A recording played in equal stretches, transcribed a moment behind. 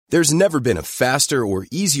There's never been a faster or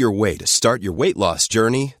easier way to start your weight loss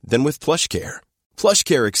journey than with PlushCare.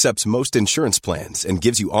 PlushCare accepts most insurance plans and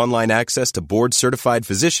gives you online access to board-certified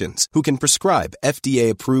physicians who can prescribe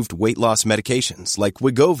FDA-approved weight loss medications like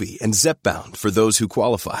Wegovy and Zepbound for those who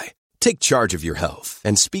qualify. Take charge of your health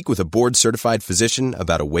and speak with a board-certified physician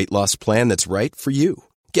about a weight loss plan that's right for you.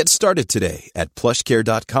 Get started today at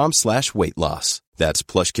plushcare.com/weight loss. That's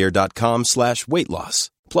plushcare.com/weight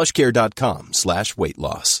loss. plushcare.com/weight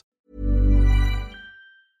loss.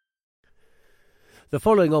 The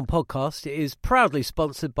following on podcast is proudly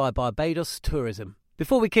sponsored by Barbados Tourism.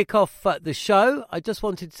 Before we kick off the show, I just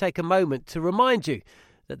wanted to take a moment to remind you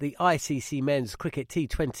that the ICC Men's Cricket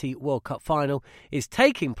T20 World Cup Final is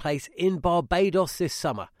taking place in Barbados this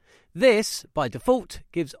summer. This, by default,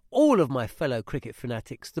 gives all of my fellow cricket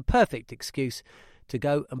fanatics the perfect excuse to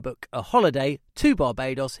go and book a holiday to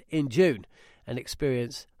Barbados in June and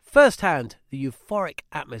experience firsthand the euphoric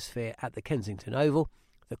atmosphere at the Kensington Oval,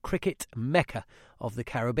 the cricket mecca of the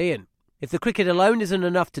Caribbean. If the cricket alone isn't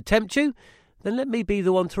enough to tempt you, then let me be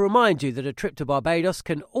the one to remind you that a trip to Barbados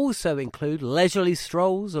can also include leisurely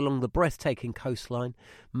strolls along the breathtaking coastline,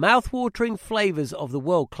 mouth-watering flavours of the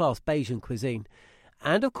world-class Bajan cuisine,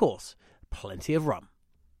 and, of course, plenty of rum.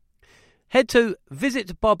 Head to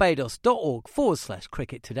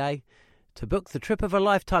visitbarbados.org/cricket today to book the trip of a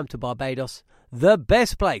lifetime to Barbados, the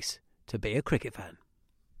best place to be a cricket fan.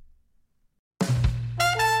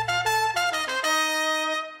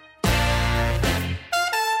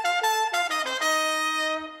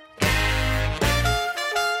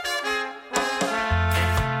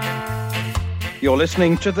 You're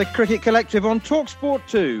listening to the Cricket Collective on TalkSport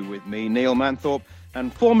 2 with me, Neil Manthorpe,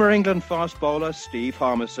 and former England fast bowler Steve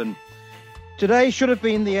Harmison. Today should have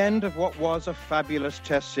been the end of what was a fabulous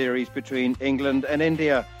test series between England and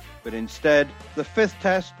India, but instead the fifth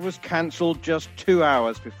test was cancelled just 2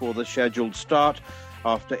 hours before the scheduled start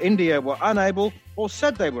after India were unable, or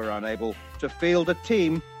said they were unable, to field a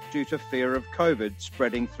team due to fear of COVID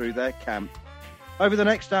spreading through their camp. Over the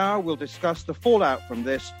next hour we'll discuss the fallout from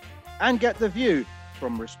this and get the view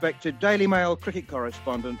from respected Daily Mail cricket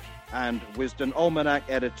correspondent and Wisden Almanac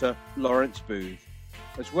editor Lawrence Booth.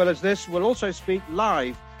 As well as this, we'll also speak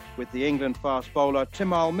live with the England fast bowler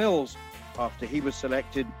Tymal Mills after he was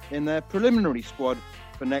selected in their preliminary squad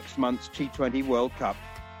for next month's T20 World Cup.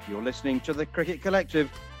 You're listening to the Cricket Collective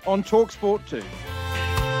on TalkSport 2.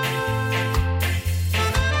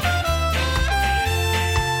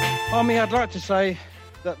 Army, I'd like to say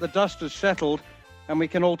that the dust has settled and we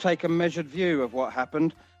can all take a measured view of what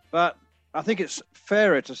happened. But I think it's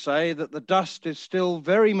fairer to say that the dust is still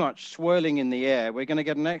very much swirling in the air. We're going to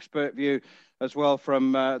get an expert view as well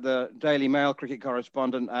from the Daily Mail cricket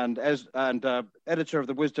correspondent and editor of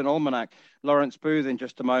the Wisden Almanac, Lawrence Booth, in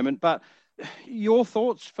just a moment. But your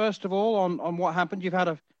thoughts, first of all, on what happened? You've had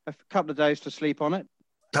a couple of days to sleep on it.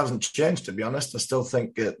 It hasn't changed, to be honest. I still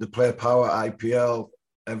think the player power, IPL,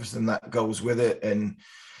 everything that goes with it. And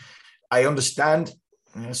I understand,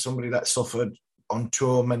 somebody that suffered on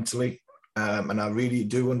tour mentally, and I really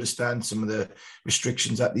do understand some of the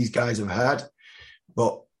restrictions that these guys have had.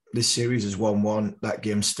 But this series is 1-1. That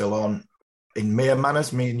game's still on. In mere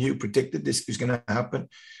manners, me and you predicted this was going to happen.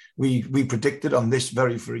 We predicted on this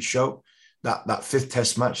very show that fifth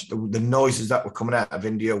test match, the noises that were coming out of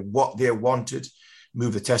India, what they wanted,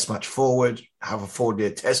 move the test match forward, have a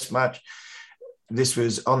 4-day test match. This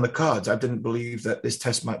was on the cards. I didn't believe that this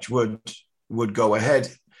test match would go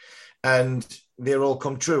ahead, and they're all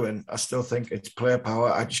come true. And I still think it's player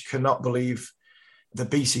power. I just cannot believe the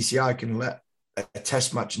BCCI can let a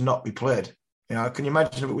test match not be played. Can you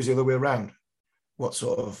imagine if it was the other way around? What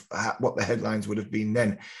the headlines would have been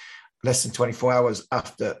then? Less than 24 hours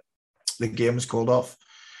after the game was called off,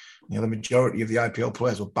 the majority of the IPL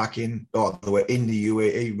players were back in, or they were in the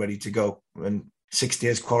UAE ready to go. And 6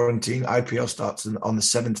 days quarantine, IPL starts on the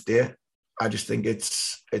 7th day. I just think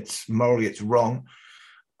it's morally, it's wrong.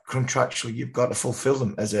 Contractually, you've got to fulfill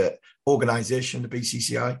them as an organisation, the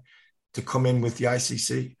BCCI, to come in with the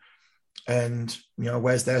ICC. And,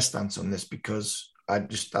 where's their stance on this? Because I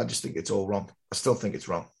just think it's all wrong. I still think it's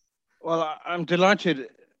wrong. Well, I'm delighted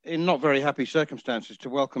in not very happy circumstances to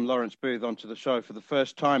welcome Lawrence Booth onto the show for the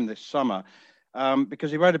first time this summer,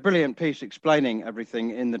 because he wrote a brilliant piece explaining everything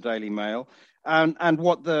in the Daily Mail and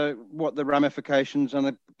what the ramifications and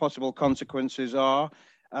the possible consequences are.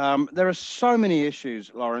 There are so many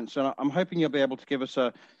issues, Lawrence, and I'm hoping you'll be able to give us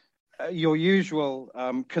your usual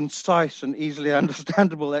concise and easily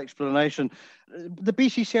understandable explanation. The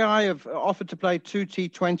BCCI have offered to play 2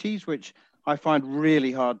 T20s, which I find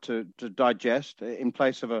really hard to digest in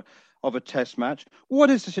place of a test match. What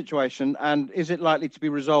is the situation, and is it likely to be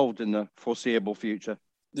resolved in the foreseeable future?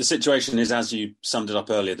 The situation is, as you summed it up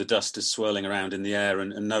earlier, the dust is swirling around in the air,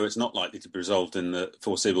 and no, it's not likely to be resolved in the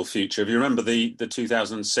foreseeable future. If you remember the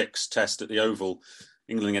 2006 test at the Oval,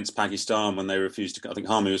 England against Pakistan, when they refused to, I think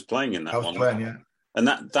Harmy was playing in that one. Playing, yeah. And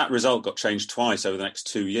that result got changed twice over the next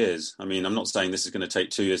 2 years. I mean, I'm not saying this is going to take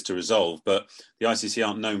 2 years to resolve, but the ICC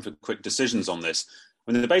aren't known for quick decisions on this.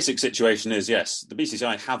 I mean, the basic situation is, yes, the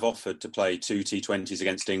BCCI have offered to play 2 T20s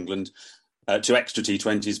against England, 2 extra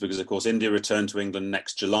T20s, because, of course, India return to England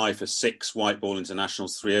next July for 6 white ball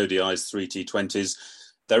internationals, 3 ODIs, 3 T20s.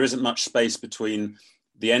 There isn't much space between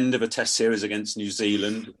the end of a test series against New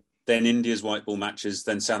Zealand, then India's white ball matches,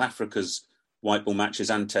 then South Africa's white ball matches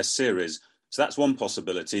and test series. So that's one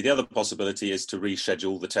possibility. The other possibility is to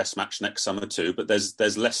reschedule the test match next summer too, but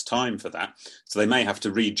there's less time for that. So they may have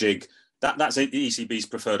to rejig. That's the ECB's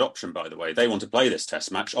preferred option, by the way. They want to play this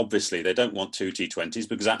test match. Obviously, they don't want 2 T20s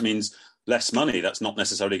because that means less money. That's not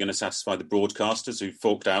necessarily going to satisfy the broadcasters who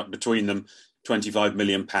forked out between them £25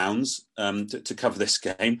 million to cover this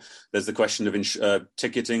game. There's the question of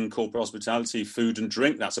ticketing, corporate hospitality, food and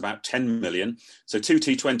drink. That's about 10 million. So 2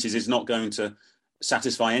 T20s is not going to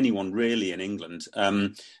satisfy anyone really in England.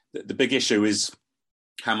 The big issue is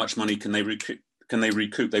how much money can they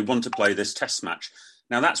recoup? They want to play this test match.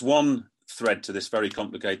 Now, that's one thread to this very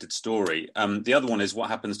complicated story. The other one is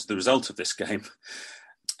what happens to the result of this game.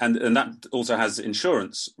 And that also has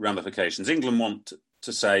insurance ramifications. England want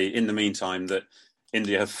to say, in the meantime, that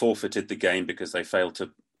India have forfeited the game because they failed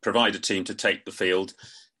to provide a team to take the field.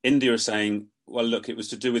 India are saying, well, look, it was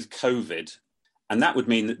to do with COVID. And that would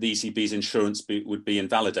mean that the ECB's insurance would be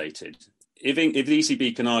invalidated. If the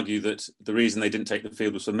ECB can argue that the reason they didn't take the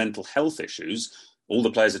field was for mental health issues, all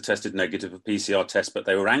the players had tested negative for PCR tests, but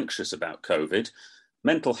they were anxious about COVID,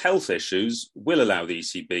 mental health issues will allow the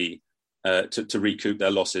ECB to recoup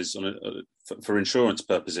their losses for insurance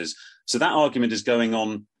purposes. So that argument is going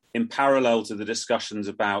on in parallel to the discussions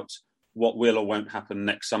about what will or won't happen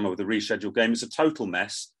next summer with the rescheduled game. It's a total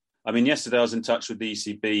mess. I mean, yesterday I was in touch with the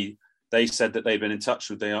ECB. They said that they'd been in touch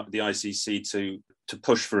with the ICC to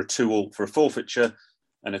push for a forfeiture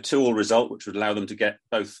and a 2-2 result, which would allow them to get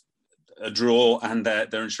both a draw and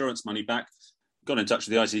their insurance money back. Got in touch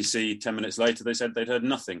with the ICC 10 minutes later. They said they'd heard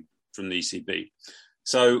nothing from the ECB.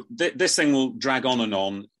 So this thing will drag on and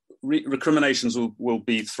on. Recriminations will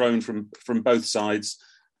be thrown from both sides.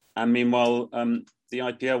 And meanwhile, the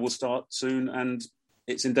IPL will start soon and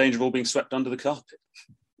it's in danger of all being swept under the carpet.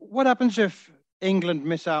 What happens if England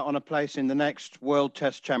miss out on a place in the next World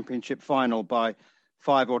Test Championship final by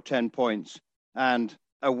 5 or 10 points and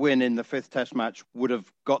a win in the 5th Test match would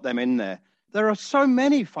have got them in there? There are so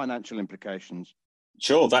many financial implications.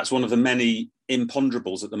 Sure, that's one of the many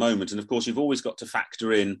imponderables at the moment. And of course, you've always got to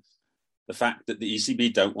factor in the fact that the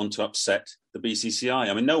ECB don't want to upset the BCCI.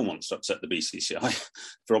 I mean, no one wants to upset the BCCI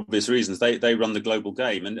for obvious reasons. They run the global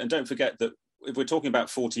game. And don't forget that if we're talking about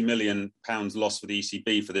 £40 million loss for the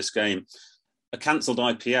ECB for this game, a cancelled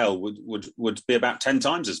IPL would be about 10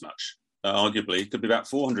 times as much. Arguably, it could be about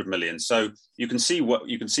 400 million. So you can see why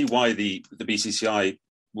the BCCI,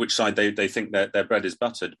 which side they think their bread is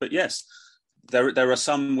buttered. But yes, there are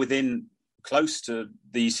some within close to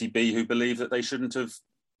the ECB who believe that they shouldn't have,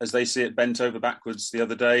 as they see it, bent over backwards the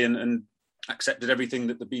other day and accepted everything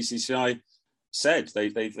that the BCCI said. They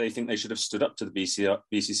think they should have stood up to the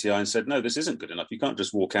BCCI and said, no, this isn't good enough. You can't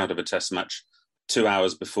just walk out of a test match 2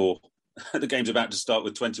 hours before the game's about to start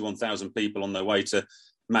with 21,000 people on their way to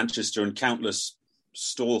Manchester and countless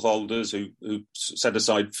stall holders who set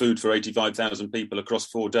aside food for 85,000 people across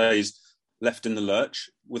 4 days, left in the lurch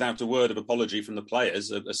without a word of apology from the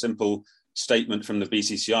players, a simple statement from the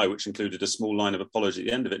BCCI, which included a small line of apology at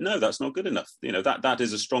the end of it. No, that's not good enough. You know, that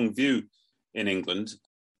is a strong view in England.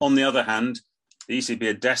 On the other hand, the ECB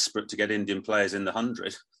are desperate to get Indian players in the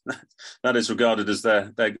 100. That is regarded as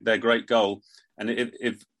their great goal. And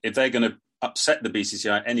if they're going to upset the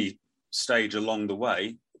BCCI at any stage along the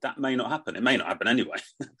way, that may not happen. It may not happen anyway,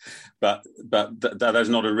 but that is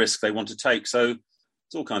not a risk they want to take. So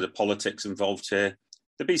there's all kinds of politics involved here.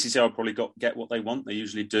 The BCCI will probably get what they want. They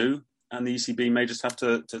usually do. And the ECB may just have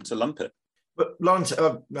to lump it. But Lawrence,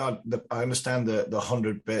 I understand the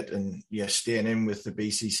 100 bit and staying in with the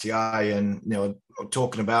BCCI and,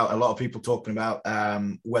 a lot of people talking about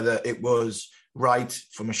whether it was right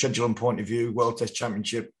from a scheduling point of view, World Test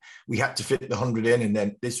Championship, we had to fit the 100 in and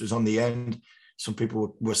then this was on the end. Some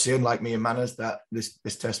people were saying, like me and Manners, that this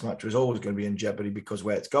test match was always going to be in jeopardy because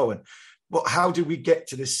where it's going. But how do we get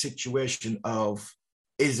to this situation of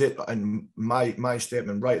is it, and my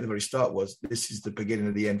statement right at the very start was, this is the beginning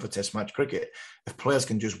of the end for Test match cricket. If players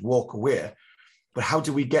can just walk away, but how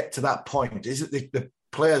do we get to that point? Is it the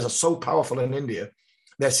players are so powerful in India,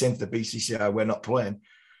 they're saying to the BCCI, we're not playing.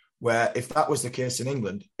 Where if that was the case in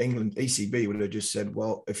England, ECB would have just said,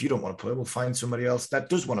 well, if you don't want to play, we'll find somebody else that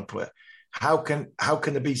does want to play. How can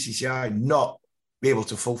the BCCI not be able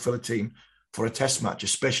to fulfill a team for a Test match,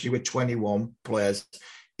 especially with 21 players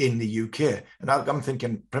in the UK? And I'm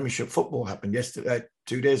thinking Premiership football happened yesterday,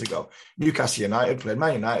 2 days ago. Newcastle United played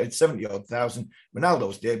Man United, 70-odd thousand,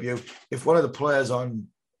 Ronaldo's debut. If one of the players on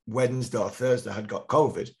Wednesday or Thursday had got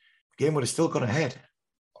COVID, the game would have still gone ahead.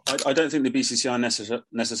 I don't think the BCCI are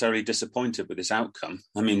necessarily disappointed with this outcome.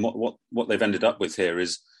 I mean, what they've ended up with here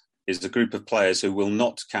is a group of players who will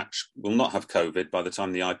not have COVID by the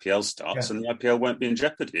time the IPL starts, and the IPL won't be in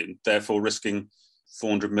jeopardy, and therefore risking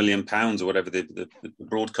 £400 million or whatever the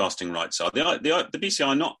broadcasting rights are. The BCCI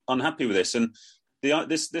are not unhappy with this, and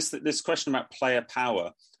this question about player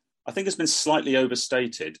power, I think, has been slightly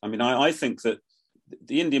overstated. I mean, I think that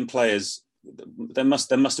the Indian players, there must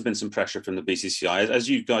have been some pressure from the BCCI. As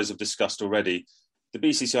you guys have discussed already, the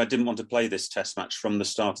BCCI didn't want to play this Test match from the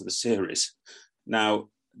start of the series. Now,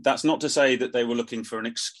 that's not to say that they were looking for an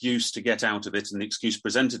excuse to get out of it, and the excuse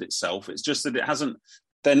presented itself. It's just that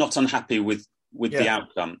they're not unhappy with the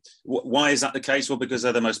outcome. Why is that the case? Well, because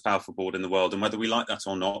they're the most powerful board in the world, and whether we like that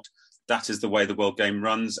or not, that is the way the world game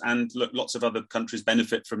runs. And look, lots of other countries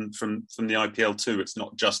benefit from the IPL too. It's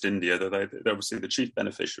not just India; they're obviously the chief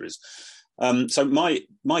beneficiaries. So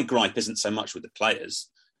my gripe isn't so much with the players;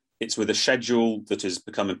 it's with a schedule that has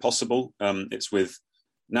become impossible. It's with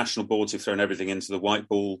national boards who've thrown everything into the white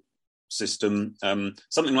ball system.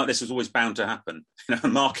 Something like this was always bound to happen. A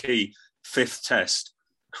marquee fifth Test.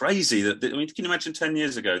 Crazy that, can you imagine 10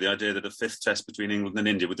 years ago, the idea that a fifth Test between England and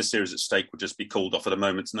India with the series at stake would just be called off at a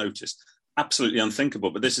moment's notice? Absolutely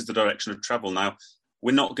unthinkable, but this is the direction of travel now.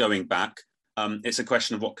 We're not going back. It's a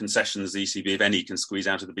question of what concessions the ECB, if any, can squeeze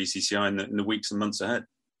out of the BCCI in the weeks and months ahead.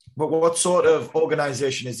 But what sort of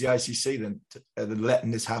organisation is the ICC then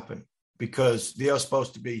letting this happen? Because they are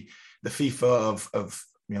supposed to be the FIFA of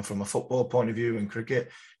from a football point of view in cricket.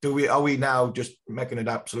 Are we now just making an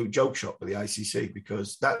absolute joke shop with the ICC?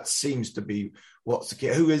 Because that seems to be what's the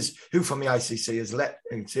case. Who from the ICC has let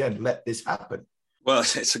this happen? Well,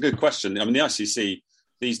 it's a good question. I mean, the ICC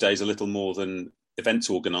these days are little more than events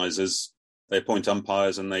organisers. They appoint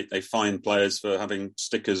umpires and they fine players for having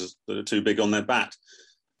stickers that are too big on their bat,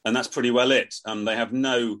 and that's pretty well it. They have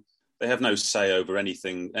no say over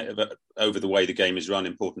anything, over the way the game is run,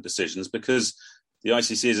 important decisions, because the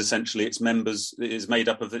ICC is essentially its members, is made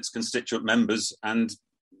up of its constituent members, and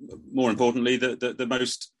more importantly,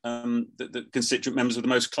 the constituent members with the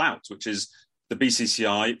most clout, which is the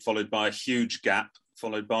BCCI, followed by a huge gap,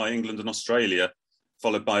 followed by England and Australia,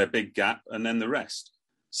 followed by a big gap, and then the rest.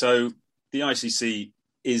 So the ICC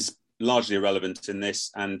is largely irrelevant in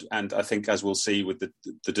this, and I think, as we'll see with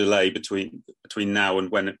the delay between now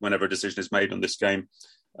and whenever a decision is made on this game,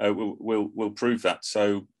 we'll prove that.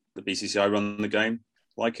 So the BCCI run the game,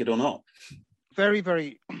 like it or not. Very,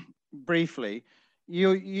 very briefly,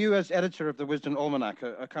 you as editor of the Wisden Almanac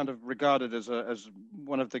are kind of regarded as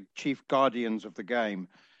one of the chief guardians of the game,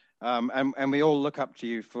 and we all look up to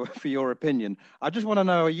you for your opinion. I just want to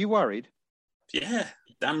know, are you worried? Yeah,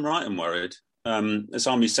 damn right I'm worried. As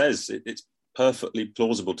Army says, it's perfectly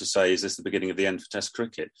plausible to say, is this the beginning of the end for Test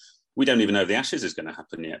cricket? We don't even know if the Ashes is going to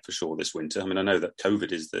happen yet for sure this winter. I mean, I know that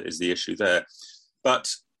COVID is the issue there,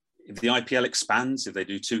 but if the IPL expands, if they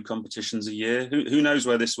do 2 competitions a year, who knows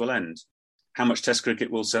where this will end? How much Test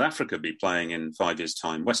cricket will South Africa be playing in 5 years'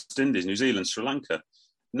 time? West Indies, New Zealand, Sri Lanka?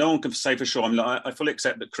 No one can say for sure. I fully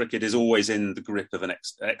accept that cricket is always in the grip of an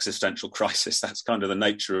existential crisis. That's kind of the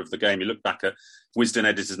nature of the game. You look back at Wisden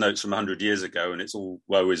editor's notes from 100 years ago, and it's all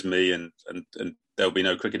woe is me, and there'll be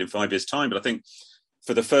no cricket in 5 years' time. But I think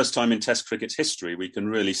for the first time in Test cricket's history, we can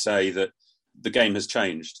really say that the game has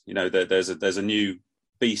changed. There's a new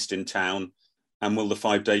beast in town, and will the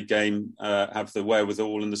 5-day game have the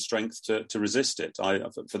wherewithal and the strength to resist it?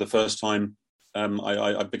 For the first time,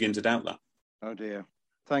 I begin to doubt that. Oh dear.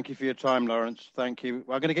 Thank you for your time, Lawrence. Thank you.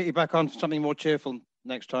 I'm going to get you back on for something more cheerful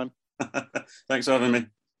next time. Thanks for having me.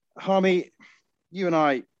 Harmy, you and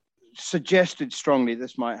I suggested strongly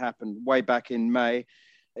this might happen way back in May.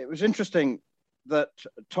 It was interesting that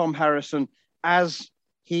Tom Harrison, as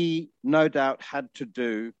he no doubt had to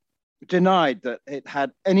do, denied that it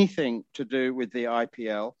had anything to do with the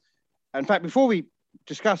IPL. In fact, before we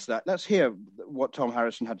discuss that, let's hear what Tom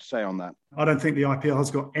Harrison had to say on that. I don't think the IPL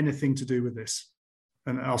has got anything to do with this.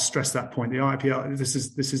 And I'll stress that point. The IPL,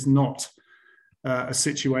 this is not a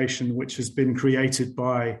situation which has been created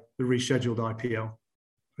by the rescheduled IPL.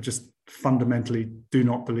 I just fundamentally do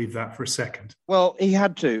not believe that for a second. Well, he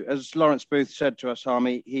had to. As Lawrence Booth said to us,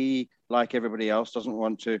 Harmy, he, like everybody else, doesn't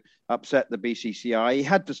want to upset the BCCI. He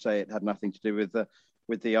had to say it had nothing to do with the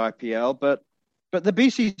IPL. But the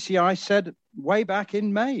BCCI said way back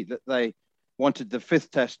in May that they wanted the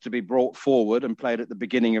fifth test to be brought forward and played at the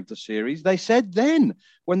beginning of the series. They said then,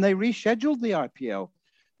 when they rescheduled the IPL,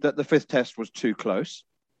 that the fifth test was too close.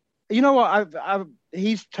 You know what?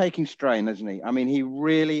 He's taking strain, isn't he? I mean, he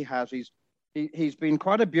really has. He's been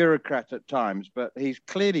quite a bureaucrat at times, but he's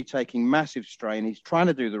clearly taking massive strain. He's trying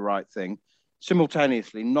to do the right thing,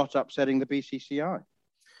 simultaneously not upsetting the BCCI.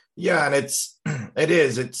 Yeah, and it's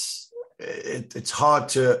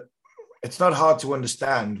not hard to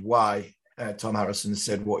understand why Tom Harrison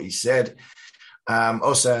said what he said.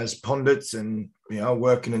 Us as pundits and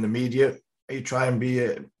working in the media, you try and be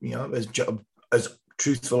as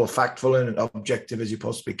truthful or factful and objective as you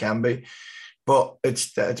possibly can be. But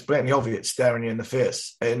it's blatantly obvious, it's staring you in the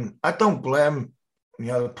face. And I don't blame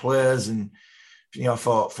the players and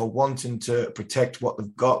for wanting to protect what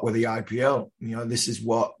they've got with the IPL. This is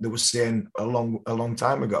what they were saying a long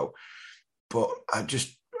time ago. But I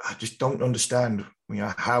just don't understand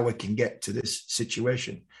how we can get to this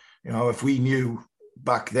situation. If we knew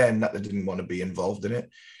back then that they didn't want to be involved in it,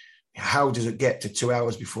 how does it get to 2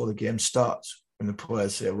 hours before the game starts when the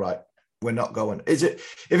players say, right, we're not going? If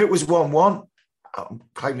it was 1-1, I'm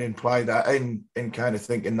kind of imply that in kind of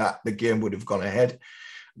thinking that the game would have gone ahead.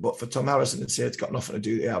 But for Tom Harrison to say it's got nothing to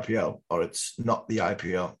do with the IPL or it's not the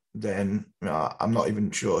IPL, then I'm not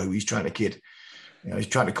even sure who he's trying to kid. He's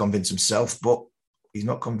trying to convince himself, but he's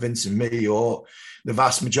not convincing me or the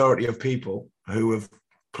vast majority of people who have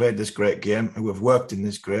played this great game, who have worked in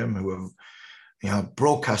this game, who have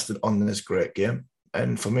broadcasted on this great game.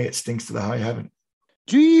 And for me, it stinks to the high heaven.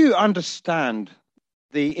 Do you understand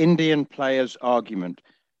the Indian players' argument,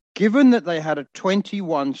 given that they had a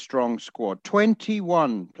 21-strong squad,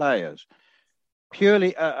 21 players,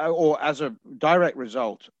 purely or as a direct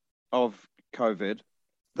result of COVID,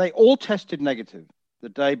 they all tested negative the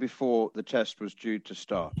day before the test was due to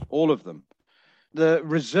start, all of them. The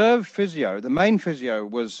reserve physio, the main physio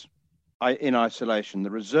was in isolation.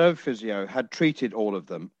 The reserve physio had treated all of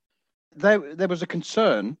them. There was a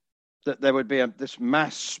concern that there would be this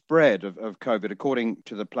mass spread of COVID, according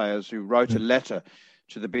to the players who wrote a letter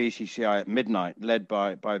to the BCCI at midnight, led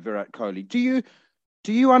by Virat Kohli.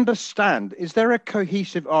 Do you understand? Is there a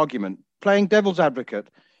cohesive argument? Playing devil's advocate,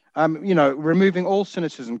 removing all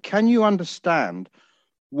cynicism. Can you understand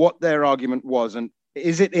what their argument was, and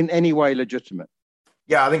is it in any way legitimate?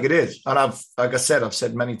 Yeah, I think it is, and I've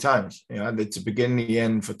said many times, it's a beginning, the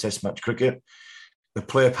end for Test match cricket. The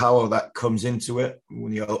player power that comes into it,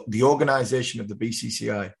 the organisation of the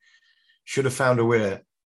BCCI should have found a way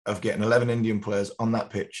of getting 11 Indian players on that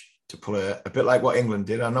pitch to play a bit like what England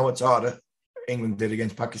did. I know it's harder. England did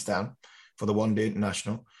against Pakistan for the one-day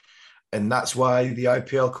international. And that's why the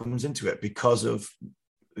IPL comes into it, because of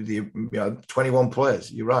the 21 players.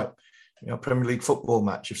 You're right. Premier League football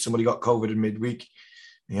match, if somebody got COVID in midweek,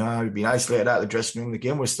 he'd been isolated out of the dressing room, the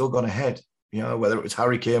game was still gone ahead. Whether it was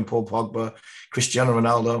Harry Kane, Paul Pogba, Cristiano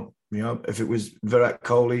Ronaldo, if it was Virat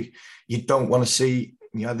Kohli, you don't want to see,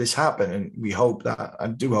 this happen. And I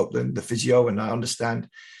do hope that the physio, and I understand,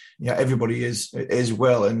 everybody is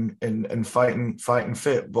well and fighting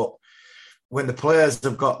fit. But when the players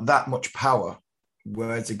have got that much power,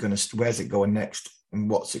 where's it going next? And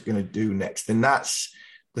what's it going to do next? And that's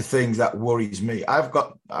the things that worries me. I've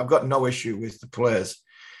got no issue with the players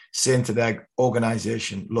saying to their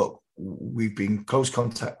organisation, look, we've been in close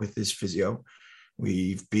contact with this physio.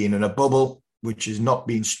 We've been in a bubble, which is not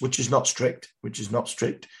strict.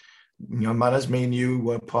 Manners, me and you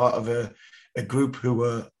were part of a group who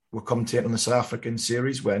were commentating on the South African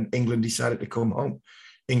series when England decided to come home.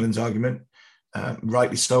 England's argument,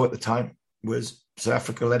 rightly so at the time, was South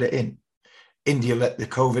Africa let it in. India let the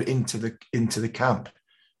COVID into the camp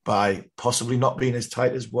by possibly not being as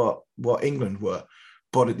tight as what England were.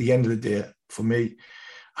 But at the end of the day, for me,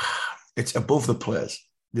 it's above the players.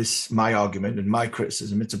 This is my argument and my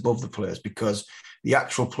criticism. It's above the players, because the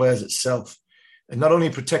actual players itself are not only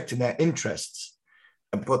protecting their interests,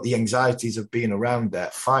 but the anxieties of being around there.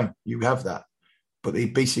 Fine, you have that. But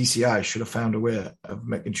the BCCI should have found a way of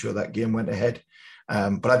making sure that game went ahead.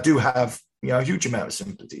 But I do have a huge amount of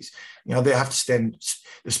sympathies. They have to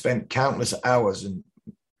spend countless hours and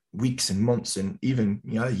weeks and months and even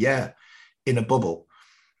a year in a bubble.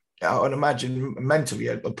 I would imagine mentally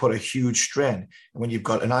it'll put a huge strain. And when you've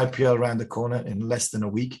got an IPL around the corner in less than a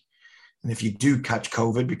week, And if you do catch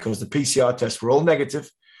COVID, because the PCR tests were all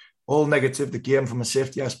negative, the game from a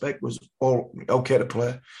safety aspect was all okay to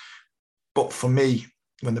play. But for me,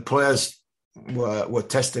 when the players were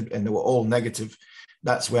tested and they were all negative,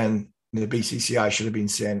 that's when the BCCI should have been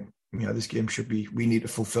saying, this game we need to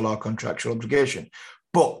fulfill our contractual obligation.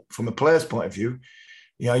 But from a player's point of view,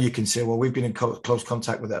 you can say, well, we've been in close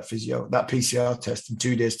contact with that physio. That PCR test in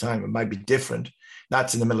 2 days' time, it might be different.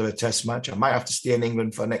 That's in the middle of a test match. I might have to stay in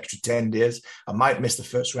England for an extra 10 days. I might miss the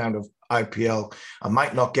first round of IPL. I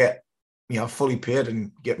might not get, fully paid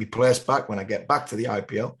and get my place back when I get back to the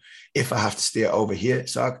IPL if I have to stay over here.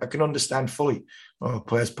 So I can understand fully from a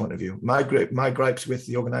player's point of view. My gripes with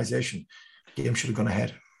the organisation, the game should have gone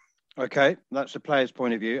ahead. Okay, that's the player's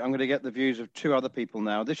point of view. I'm going to get the views of two other people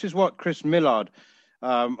now. This is what Chris Millard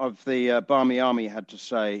of the Barmy Army had to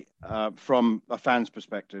say from a fan's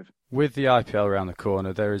perspective. With the IPL around the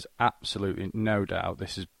corner, there is absolutely no doubt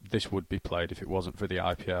this would be played if it wasn't for the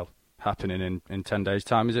IPL happening in 10 days'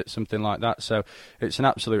 time, is it? Something like that. So it's an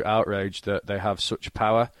absolute outrage that they have such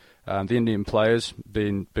power. The Indian players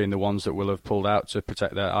being the ones that will have pulled out to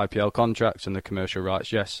protect their IPL contracts and the commercial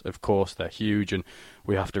rights, yes, of course, they're huge and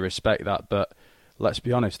we have to respect that. But let's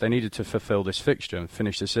be honest, they needed to fulfil this fixture and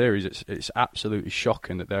finish the series. It's absolutely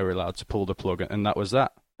shocking that they were allowed to pull the plug, and that was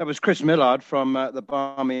that. That was Chris Millard from the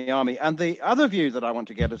Barmy Army. And the other view that I want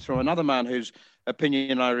to get is from another man whose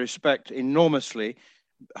opinion I respect enormously.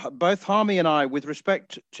 Both Harmy and I, with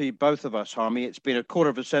respect to both of us, Harmy, it's been a quarter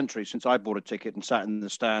of a century since I bought a ticket and sat in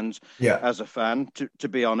the stands as a fan, to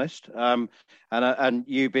be honest. And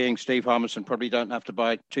you being Steve Harmison probably don't have to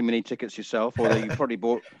buy too many tickets yourself, although you probably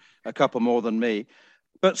bought a couple more than me.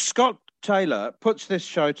 But Scott Taylor puts this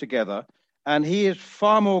show together, and he is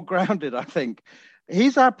far more grounded, I think.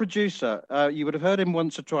 He's our producer. You would have heard him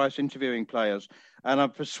once or twice interviewing players, and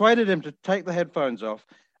I've persuaded him to take the headphones off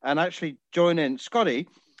and actually join in. Scotty,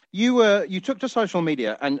 you took to social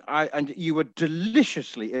media and you were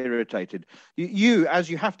deliciously irritated. You, as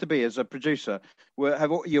you have to be as a producer,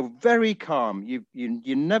 you're very calm.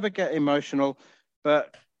 You never get emotional,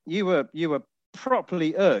 but you were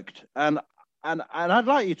properly irked, and I'd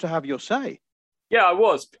like you to have your say. Yeah, I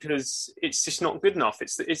was, because it's just not good enough.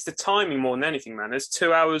 It's the timing more than anything, man. There's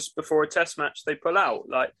 2 hours before a test match they pull out.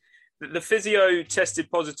 Like, the physio tested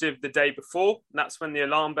positive the day before. That's when the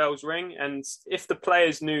alarm bells ring. And if the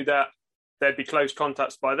players knew that there'd be close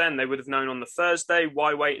contacts by then, they would have known on the Thursday.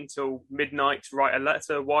 Why wait until midnight to write a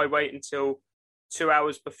letter? Why wait until 2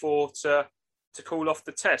 hours before to call off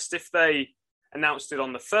the test? If they announced it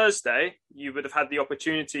on the Thursday, you would have had the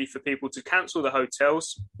opportunity for people to cancel the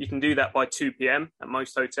hotels. You can do that by 2 p.m. at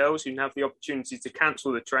most hotels. You can have the opportunity to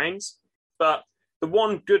cancel the trains. But the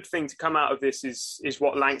one good thing to come out of this is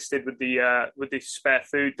what Lancs did with the spare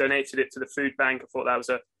food, donated it to the food bank. I thought that was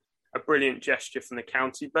a brilliant gesture from the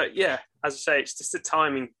county. But yeah, as I say, it's just the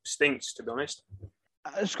timing stinks, to be honest.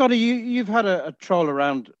 Scotty, you've had a troll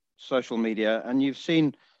around social media, and you've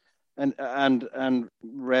seen and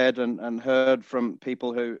read and heard from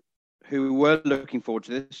people who were looking forward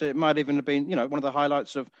to this. It might even have been, one of the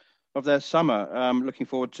highlights of their summer, looking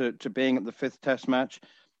forward to being at the 5th Test match.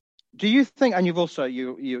 Do you think, and you've also,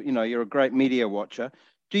 you're a great media watcher,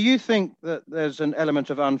 do you think that there's an element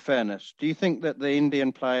of unfairness? Do you think that the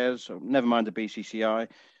Indian players, or never mind the BCCI,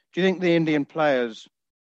 do you think the Indian players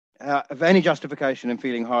have any justification in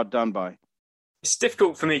feeling hard done by? It's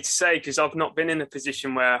difficult for me to say, because I've not been in a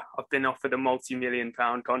position where I've been offered a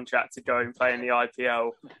multi-million-pound contract to go and play in the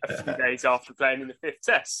IPL a few days after playing in the 5th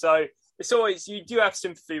Test. So it's always, you do have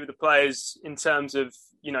sympathy with the players in terms of,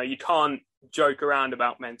 you can't joke around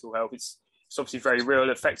about mental health. It's obviously very real. It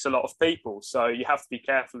affects a lot of people. So you have to be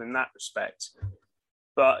careful in that respect.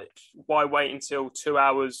 But why wait until 2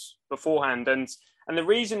 hours beforehand? And the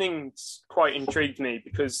reasoning's quite intrigued me,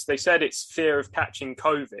 because they said it's fear of catching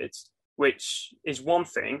COVID, which is one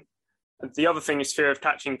thing. The other thing is fear of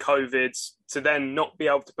catching COVID to then not be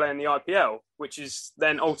able to play in the IPL, which is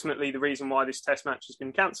then ultimately the reason why this test match has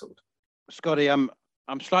been cancelled. Scotty, I'm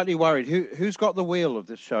slightly worried. Who's got the wheel of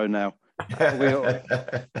this show now?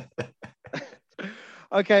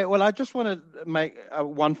 Okay, well, I just want to make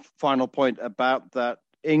one final point about that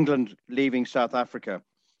England leaving South Africa.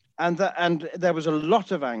 And there was a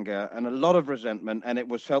lot of anger and a lot of resentment, and it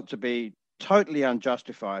was felt to be totally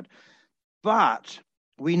unjustified. But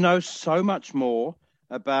we know so much more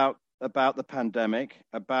about the pandemic,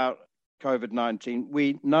 about COVID-19.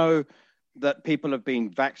 We know that people have been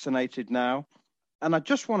vaccinated now. And I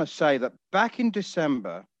just want to say that back in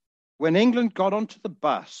December, when England got onto the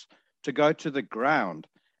bus to go to the ground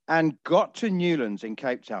and got to Newlands in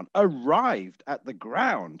Cape Town, arrived at the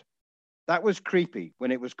ground, That was creepy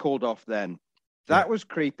when it was called off then. That was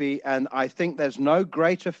creepy, and I think there's no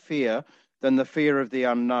greater fear than the fear of the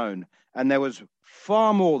unknown. And there was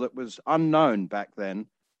far more that was unknown back then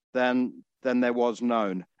than there was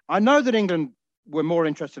known. I know that England were more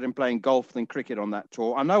interested in playing golf than cricket on that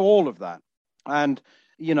tour. I know all of that. And,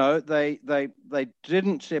 you know, they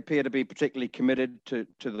didn't appear to be particularly committed to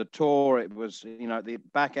the tour. It was, you know, at the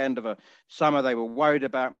back end of a summer, they were worried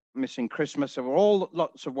about missing Christmas. There were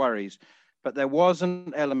lots of worries. But there was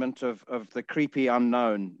an element of the creepy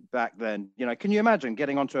unknown back then. You know, can you imagine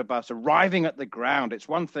getting onto a bus, arriving at the ground? It's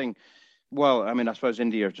one thing. Well, I mean, I suppose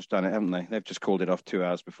India have just done it, haven't they? They've just called it off 2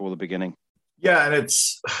 hours before the beginning. Yeah, and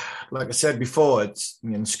it's, like I said before, it's, I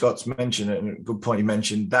mean, Scott's mentioned it, and a good point he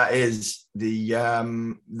mentioned, that is the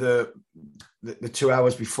 2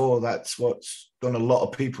 hours before. That's what's done a lot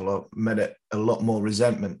of people, made it a lot more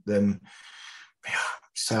resentment than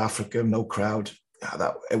South Africa, no crowd.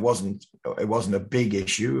 That it wasn't a big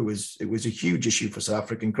issue. It was a huge issue for South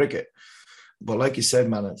African cricket. But like you said,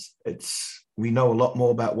 man, we know a lot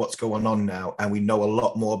more about what's going on now, and we know a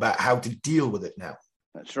lot more about how to deal with it now.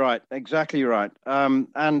 That's right, exactly right.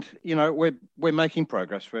 And you know, we're making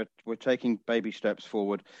progress. We're taking baby steps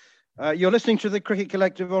forward. You're listening to the Cricket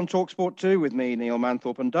Collective on TalkSport 2 with me, Neil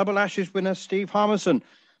Manthorpe, and Double Ashes winner Steve Harmison.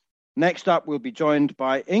 Next up, we'll be joined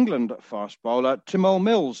by England fast bowler Tymal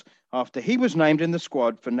Mills after he was named in the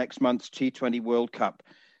squad for next month's T20 World Cup.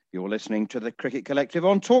 You're listening to the Cricket Collective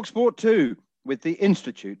on TalkSport 2 with the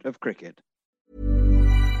Institute of Cricket.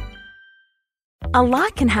 A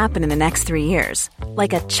lot can happen in the next 3 years.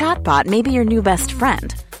 Like a chatbot may be your new best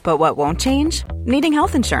friend. But what won't change? Needing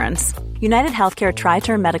health insurance. United Healthcare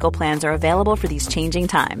Tri-Term Medical Plans are available for these changing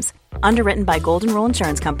times. Underwritten by Golden Rule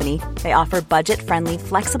Insurance Company, they offer budget-friendly,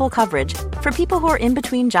 flexible coverage for people who are in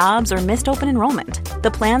between jobs or missed open enrollment.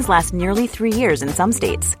 The plans last nearly 3 years in some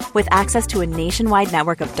states, with access to a nationwide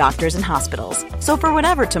network of doctors and hospitals. So for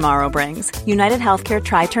whatever tomorrow brings, United Healthcare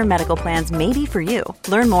Tri-Term Medical Plans may be for you.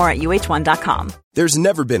 Learn more at uh1.com. There's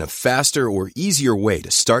never been a faster or easier way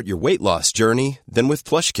to start your weight loss journey than with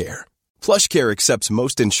PlushCare. PlushCare accepts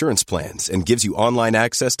most insurance plans and gives you online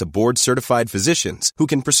access to board-certified physicians who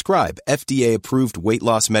can prescribe FDA-approved weight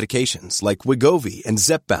loss medications like Wegovy and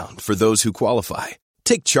Zepbound for those who qualify.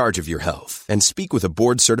 Take charge of your health and speak with a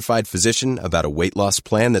board-certified physician about a weight loss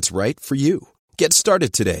plan that's right for you. Get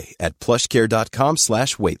started today at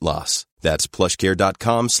plushcare.com/weight loss. That's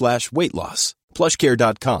plushcare.com/weight loss.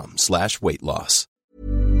 plushcare.com/weight loss.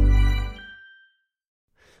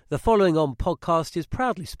 The following on podcast is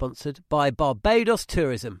proudly sponsored by Barbados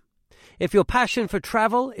Tourism. If your passion for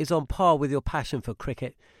travel is on par with your passion for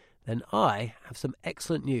cricket, then I have some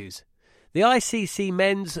excellent news. The ICC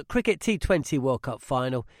Men's Cricket T20 World Cup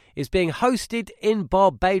Final is being hosted in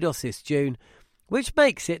Barbados this June, which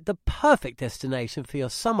makes it the perfect destination for your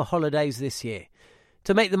summer holidays this year.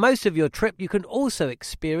 To make the most of your trip, you can also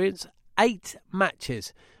experience 8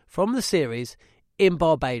 matches from the series in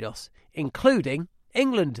Barbados, including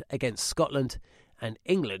England against Scotland and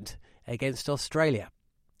England against Australia.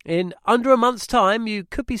 In under a month's time, you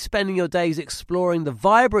could be spending your days exploring the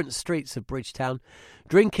vibrant streets of Bridgetown,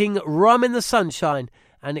 drinking rum in the sunshine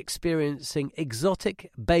and experiencing exotic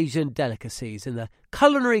Bajan delicacies in the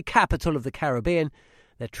culinary capital of the Caribbean.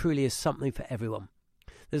 There truly is something for everyone.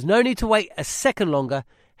 There's no need to wait a second longer.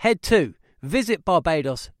 Head to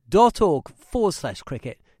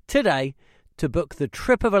visitbarbados.org/cricket today to book the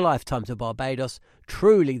trip of a lifetime to Barbados.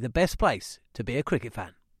 Truly the best place to be a cricket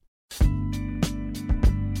fan.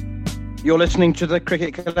 You're listening to the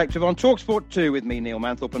Cricket Collective on TalkSport 2 with me, Neil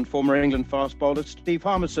Manthorpe, and former England fast bowler Steve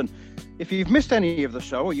Harmison. If you've missed any of the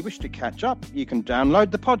show or you wish to catch up, you can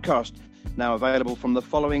download the podcast, now available from the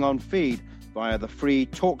following on feed via the free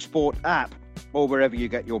TalkSport app or wherever you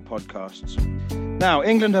get your podcasts. Now,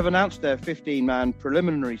 England have announced their 15-man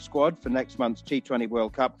preliminary squad for next month's T20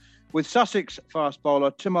 World Cup, with Sussex fast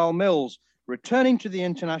bowler Tymal Mills returning to the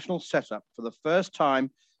international setup for the first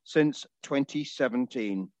time since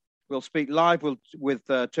 2017. We'll speak live with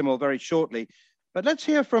Tymal very shortly, but let's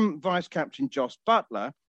hear from Vice-Captain Jos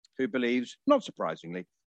Buttler, who believes, not surprisingly,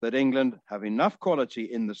 that England have enough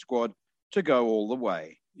quality in the squad to go all the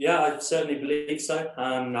way. Yeah, I certainly believe so.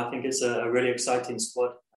 I think it's a really exciting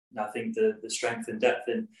squad. I think the strength and depth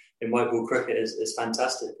in white ball cricket is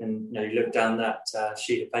fantastic. And you look down that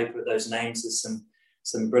sheet of paper at those names, there's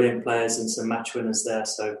some brilliant players and some match winners there.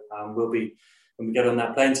 So we'll be, when we get on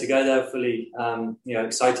that plane to go there, fully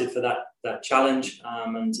excited for that challenge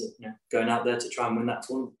and going out there to try and win that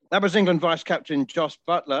tournament. That was England Vice-Captain Jos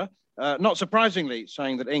Buttler, not surprisingly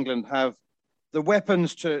saying that England have the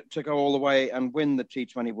weapons to go all the way and win the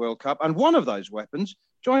T20 World Cup. And one of those weapons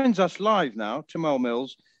joins us live now. Tymal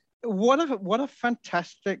Mills, what a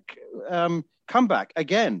fantastic comeback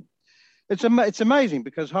again. It's amazing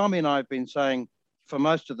because Harmy and I have been saying for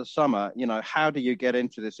most of the summer, how do you get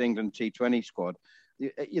into this England T20 squad?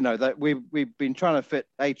 That we've been trying to fit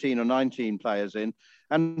 18 or 19 players in,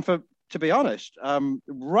 and to be honest,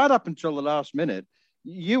 right up until the last minute,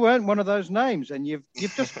 you weren't one of those names, and you've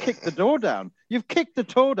just kicked the door down. You've kicked the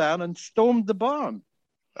door down and stormed the barn.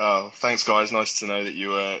 Oh, thanks, guys. Nice to know that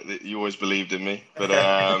you always believed in me. But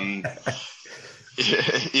I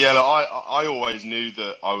always knew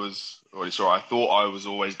that I thought I was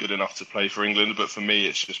always good enough to play for England. But for me,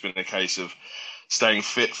 it's just been a case of staying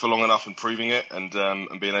fit for long enough and proving it, and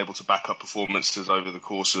being able to back up performances over the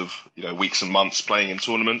course of weeks and months playing in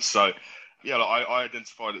tournaments. So I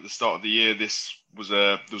identified at the start of the year there was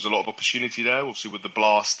a lot of opportunity there, obviously with the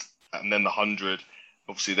Blast and then the 100,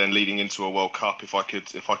 obviously then leading into a World Cup. If I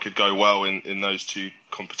could go well in those two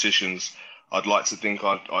competitions, I'd like to think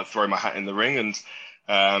I'd throw my hat in the ring, and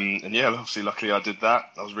obviously luckily I did that.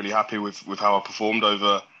 I was really happy with how I performed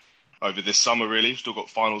over this summer. Really, still got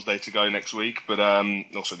finals day to go next week, but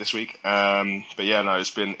also this week.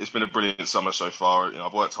 It's been a brilliant summer so far.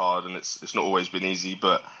 I've worked hard, and it's not always been easy,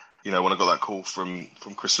 but when I got that call from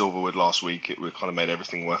Chris Silverwood last week, it kind of made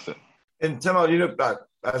everything worth it. And Tymal, you look back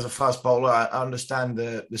as a fast bowler, I understand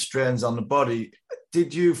the strains on the body.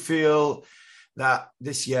 Did you feel that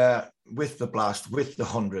this year with the Blast, with the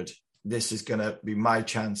 100, this is going to be my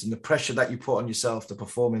chance, and the pressure that you put on yourself to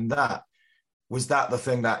perform in that, was that the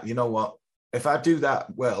thing that, if I do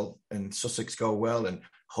that well and Sussex go well and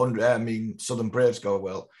Southern Braves go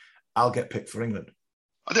well, I'll get picked for England?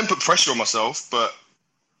 I didn't put pressure on myself, but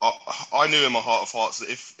I knew in my heart of hearts that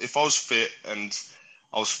if I was fit and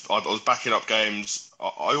I was backing up games,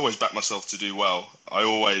 I always back myself to do well. I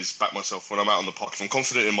always back myself when I'm out on the park. If I'm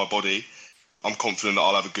confident in my body, I'm confident that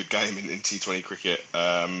I'll have a good game in T20 cricket.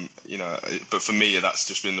 But for me, that's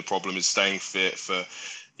just been the problem, is staying fit for,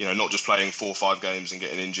 not just playing 4 or 5 games and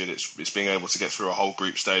getting injured. It's being able to get through a whole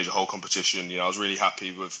group stage, a whole competition. I was really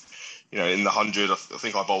happy with, in the 100, I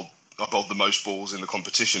think I bowled the most balls in the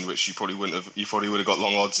competition, which you probably would have got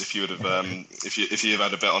long odds if you would have if you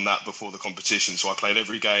had a bet on that before the competition. So I played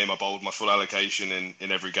every game. I bowled my full allocation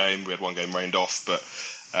in every game. We had one game rained off, but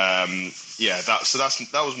that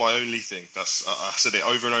was my only thing. I said it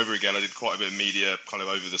over and over again. I did quite a bit of media kind of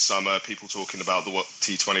over the summer, people talking about the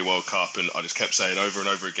T20 World Cup, and I just kept saying over and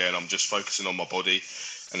over again, I'm just focusing on my body,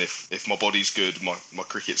 and if my body's good, my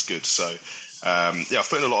cricket's good. So I've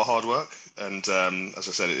put in a lot of hard work, and as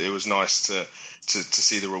I said, it was nice to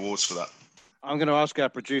see the rewards for that. I'm going to ask our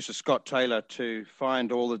producer Scott Taylor to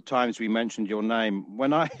find all the times we mentioned your name.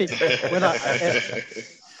 In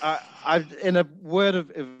a word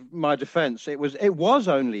of my defence, it was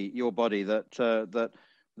only your body that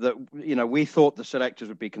we thought the selectors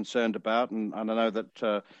would be concerned about, and I know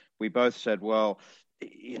that we both said, well,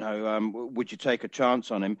 would you take a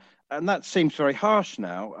chance on him? And that seems very harsh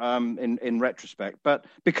now, in retrospect. But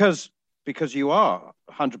because you are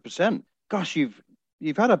 100%, gosh, you've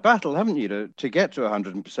had a battle, haven't you, to get to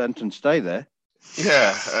 100% and stay there?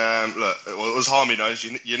 Yeah, look, well, as Harmy knows,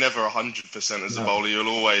 you're never 100% as a bowler. You'll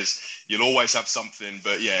always have something.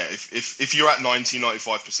 But yeah, if you're at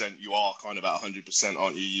 90-95%, you are kind of at 100%,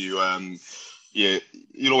 aren't you?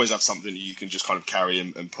 You'll always have something you can just kind of carry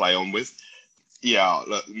and play on with. Yeah,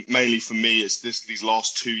 look, mainly for me, it's these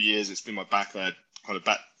last 2 years. It's been my back. I had kind of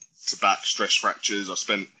back-to-back stress fractures. I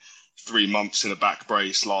spent 3 months in a back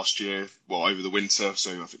brace last year, over the winter.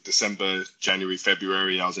 So I think December, January,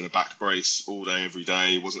 February, I was in a back brace all day, every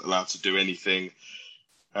day. Wasn't allowed to do anything.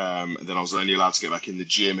 And then I was only allowed to get back in the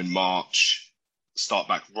gym in March, start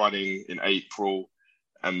back running in April.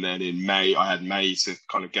 And then in May, I had May to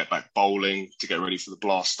kind of get back bowling, to get ready for the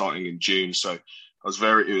Blast starting in June. So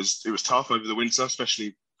it was tough over the winter,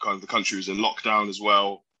 especially kind of the country was in lockdown as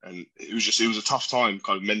well. And it was a tough time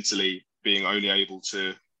kind of mentally, being only able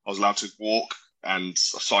to, I was allowed to walk and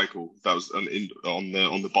cycle. That was on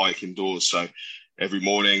the bike indoors. So every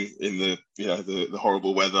morning in the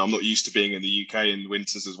horrible weather, I'm not used to being in the UK in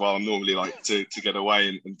winters as well. I'm normally like to get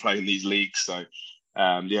away and play in these leagues. So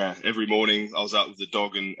every morning I was out with the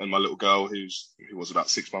dog and my little girl, who was about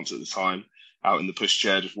 6 months at the time, out in the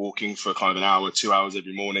pushchair, just walking for kind of an hour, 2 hours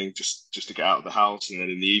every morning, just to get out of the house. And then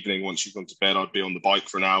in the evening, once she's gone to bed, I'd be on the bike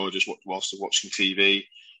for an hour, just whilst watching TV.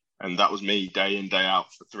 And that was me day in, day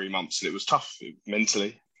out for 3 months. And it was tough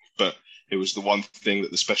mentally, but it was the one thing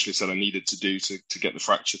that the specialist said I needed to do to get the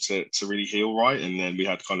fracture to really heal right. And then we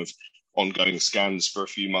had kind of ongoing scans for a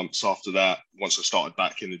few months after that, once I started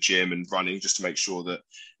back in the gym and running, just to make sure that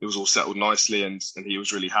it was all settled nicely. And he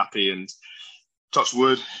was really happy. And touch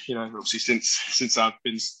wood, obviously since I've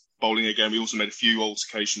been bowling again, we also made a few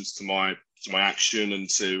altercations to my action and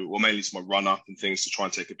mainly to my run up and things to try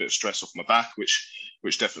and take a bit of stress off my back,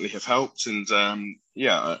 which definitely have helped. And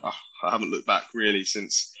I haven't looked back really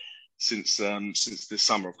since this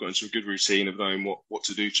summer. I've got into a good routine of knowing what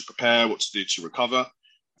to do to prepare, what to do to recover,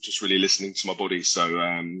 just really listening to my body. So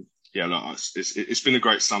it's been a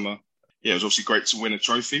great summer. Yeah, it was obviously great to win a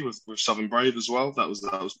trophy with Southern Brave as well. That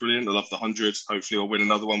was brilliant. I love the 100. Hopefully I'll win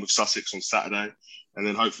another one with Sussex on Saturday, and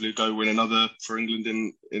then hopefully go win another for England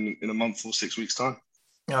in a month or 6 weeks' time.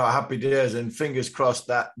 Happy days, and fingers crossed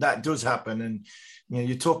that does happen. And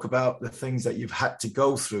you talk about the things that you've had to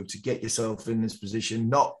go through to get yourself in this position,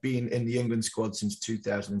 not being in the England squad since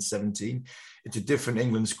 2017. It's a different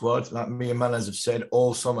England squad. Like me and Manners have said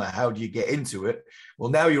all summer, how do you get into it?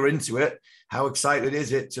 Well, now you're into it. How excited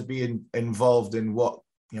is it to be involved in what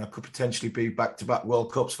could potentially be back-to-back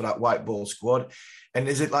World Cups for that white ball squad? And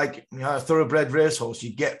is it like a thoroughbred racehorse?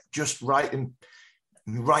 You get just right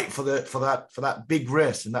for that big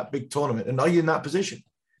race and that big tournament. And are you in that position?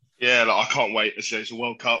 Yeah, I can't wait. It's a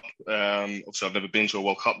World Cup. Obviously, I've never been to a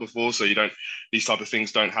World Cup before, so these type of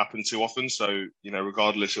things don't happen too often. So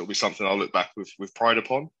regardless, it'll be something I'll look back with pride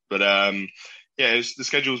upon. But the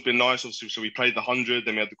schedule's been nice. Obviously, so we played the 100,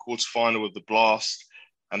 then we had the quarterfinal with the Blast,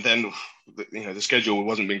 and then the schedule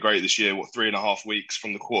wasn't been great this year. 3.5 weeks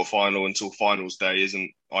from the quarterfinal until finals day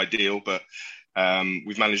isn't ideal, but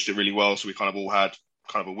we've managed it really well. So we kind of all had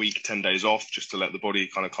kind of a week, 10 days off just to let the body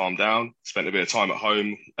kind of calm down, spent a bit of time at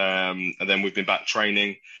home, and then we've been back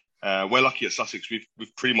training. We're lucky at Sussex,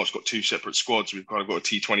 we've pretty much got 2 separate squads. We've kind of got a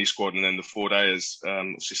T20 squad and then the 4-dayers.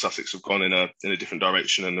 Obviously Sussex have gone in a different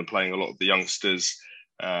direction and are playing a lot of the youngsters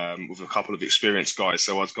with a couple of experienced guys.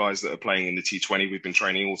 So as guys that are playing in the T20, we've been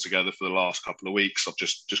training all together for the last couple of weeks. I've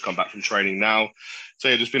just come back from training now. So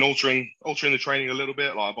yeah, just been altering the training a little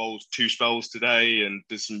bit. Like I bowled 2 spells today and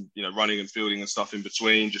did some, running and fielding and stuff in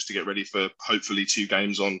between just to get ready for hopefully 2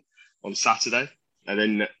 games on Saturday. And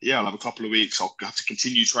then, I'll have a couple of weeks. I'll have to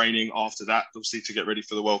continue training after that, obviously, to get ready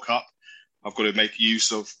for the World Cup. I've got to make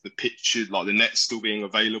use of the pitch, like the nets still being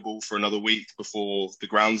available for another week before the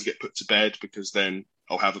grounds get put to bed, because then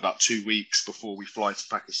I'll have about 2 weeks before we fly to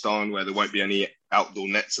Pakistan where there won't be any outdoor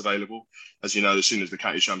nets available. As you know, as soon as the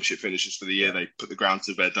County Championship finishes for the year, they put the ground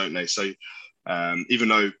to bed, don't they? So even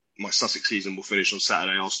though my Sussex season will finish on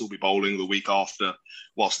Saturday, I'll still be bowling the week after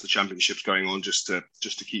whilst the championship's going on, just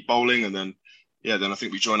to keep bowling. And then, then I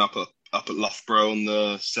think we join up at Loughborough on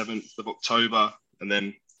the 7th of October, and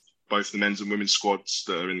then both the men's and women's squads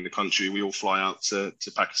that are in the country, we all fly out to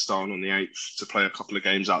Pakistan on the 8th to play a couple of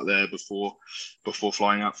games out there before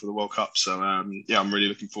flying out for the World Cup. So I'm really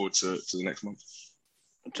looking forward to the next month.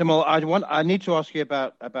 Timol, I need to ask you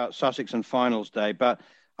about Sussex and finals day, but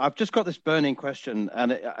I've just got this burning question,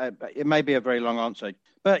 and it may be a very long answer.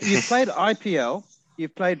 But you've played IPL,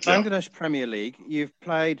 you've played Bangladesh Premier League, you've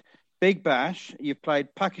played Big Bash, you've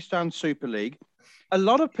played Pakistan Super League. A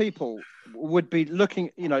lot of people would be looking,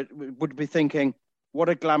 would be thinking, what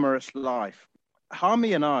a glamorous life.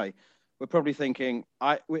 Harmy and I were probably thinking,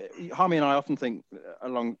 Harmy and I often think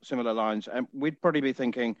along similar lines, and we'd probably be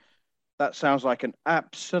thinking, that sounds like an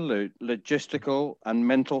absolute logistical and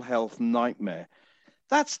mental health nightmare.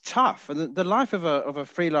 That's tough. And the life of a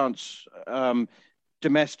freelance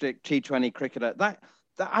domestic T20 cricketer, that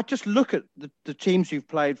I just look at the teams you've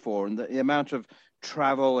played for and the amount of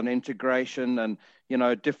travel and integration and,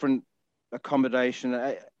 different accommodation.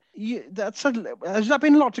 Has that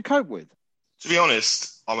been a lot to cope with? To be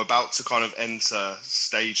honest, I'm about to kind of enter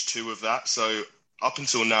stage 2 of that. So up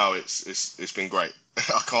until now, it's been great.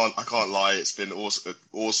 I can't lie. It's been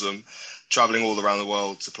awesome. Traveling all around the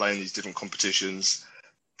world to play in these different competitions.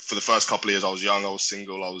 For the first couple of years, I was young, I was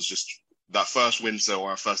single. I was just, that first winter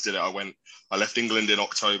where I first did it, I left England in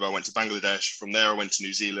October. I went to Bangladesh. From there, I went to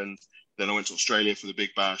New Zealand. Then I went to Australia for the Big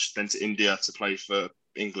Bash, then to India to play for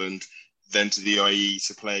England, then to the UAE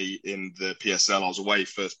to play in the PSL. I was away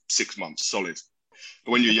for 6 months solid.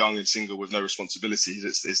 But when you're young and single with no responsibilities,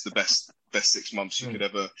 it's the best 6 months you could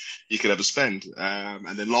ever spend.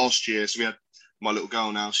 And then last year, so we had my little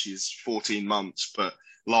girl now, she's 14 months, but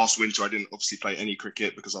last winter I didn't obviously play any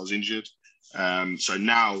cricket because I was injured. So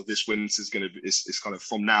now this winter is kind of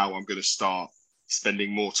from now I'm going to start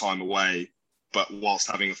spending more time away, but whilst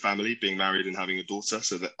having a family, being married and having a daughter.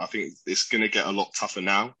 So that I think it's going to get a lot tougher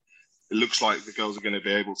now. It looks like the girls are going to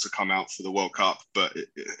be able to come out for the World Cup, but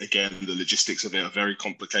again, the logistics of it are very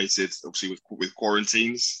complicated. Obviously, with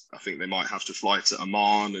quarantines, I think they might have to fly to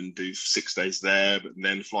Oman and do 6 days there, but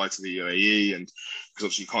then fly to the UAE, and because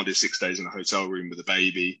obviously you can't do 6 days in a hotel room with a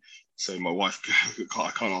baby. So my wife, I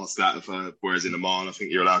can't ask that of her. Whereas in Oman, I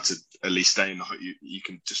think you're allowed to at least stay in you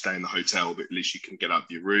can just stay in the hotel, but at least you can get out of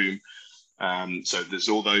your room. So there's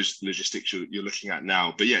all those logistics you're looking at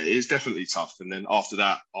now. But yeah, it is definitely tough. And then after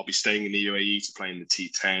that, I'll be staying in the UAE to play in the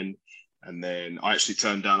T10. And then I actually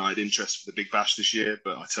turned down, I had interest for the Big Bash this year,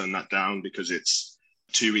 but I turned that down because it's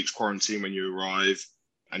 2 weeks quarantine when you arrive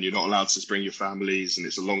and you're not allowed to bring your families, and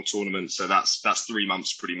it's a long tournament. So that's 3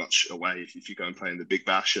 months pretty much away if you go and play in the Big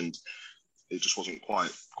Bash, and it just wasn't quite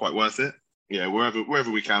worth it. Yeah, wherever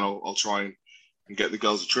we can, I'll try and get the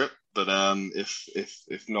girls a trip. But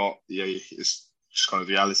if not, yeah, it's just kind of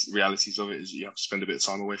the realities of it is you have to spend a bit of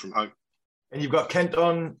time away from home. And you've got Kent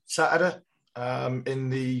on Saturday in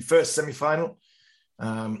the first semi-final.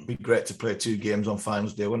 It'd be great to play 2 games on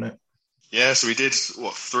finals day, wouldn't it? Yeah, so we did,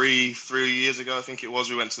 3 years ago, I think it was.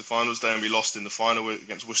 We went to the finals day and we lost in the final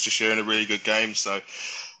against Worcestershire in a really good game. So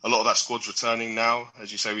a lot of that squad's returning now.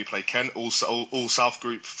 As you say, we play Kent, all South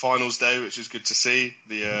Group finals day, which is good to see.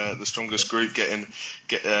 The strongest group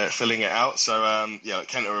filling it out. So,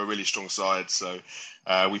 Kent are a really strong side. So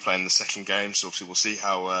we play in the second game. So obviously we'll see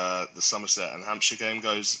how the Somerset and Hampshire game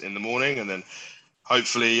goes in the morning. And then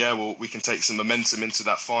hopefully, we can take some momentum into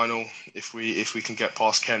that final if we can get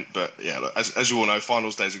past Kent. But yeah, look, as you all know,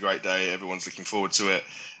 finals day is a great day. Everyone's looking forward to it.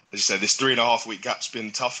 As you say, this 3.5 week gap's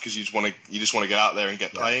been tough because you just want to get out there and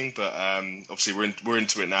get playing. But obviously, we're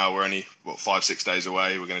into it now. We're only 5-6 days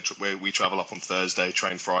away. We travel up on Thursday,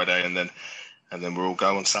 train Friday, and then we're all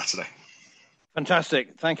go on Saturday.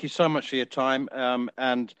 Fantastic! Thank you so much for your time,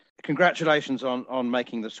 and congratulations on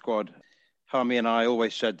making the squad. Harmy and I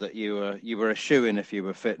always said that you were a shoo-in if you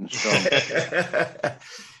were fit and strong.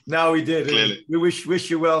 No, we did. We wish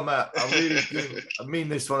you well, Matt. I really do. I mean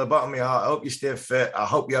this from the bottom of my heart. I hope you stay fit. I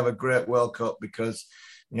hope you have a great World Cup because,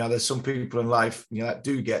 there's some people in life, that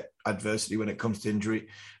do get adversity when it comes to injury.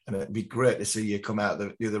 And it'd be great to see you come out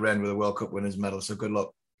the other end with a World Cup winners medal. So good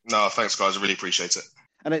luck. No, thanks, guys. I really appreciate it.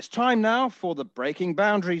 And it's time now for the Breaking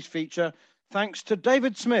Boundaries feature, thanks to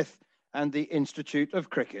David Smith and the Institute of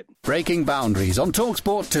Cricket. Breaking Boundaries on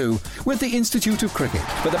TalkSport 2 with the Institute of Cricket.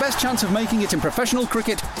 For the best chance of making it in professional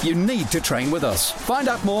cricket, you need to train with us. Find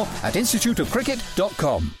out more at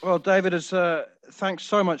instituteofcricket.com. Well, David, thanks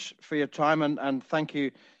so much for your time and thank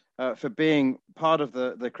you for being part of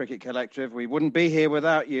the Cricket Collective. We wouldn't be here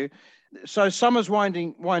without you. So summer's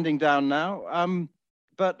winding down now,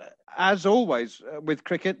 but as always with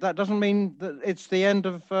cricket, that doesn't mean that it's the end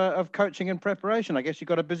of coaching and preparation. I guess you've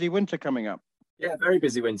got a busy winter coming up. Yeah, very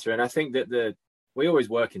busy winter. And I think that we always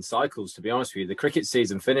work in cycles, to be honest with you. The cricket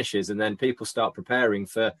season finishes and then people start preparing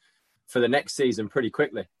for the next season pretty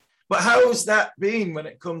quickly. But how's that been when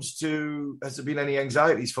it comes to, has there been any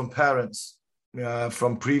anxieties from parents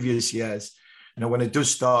from previous years? When it does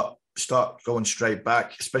start going straight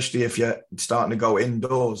back, especially if you're starting to go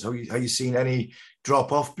indoors, have you seen any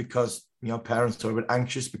drop off because parents are a bit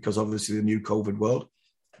anxious because obviously the new COVID world?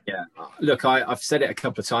 Yeah, look, I've said it a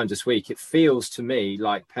couple of times this week. It feels to me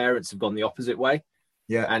like parents have gone the opposite way.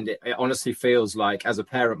 Yeah, and it honestly feels like, as a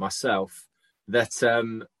parent myself, that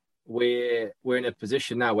we're in a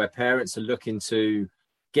position now where parents are looking to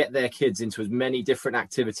get their kids into as many different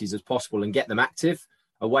activities as possible and get them active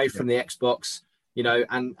away from the Xbox.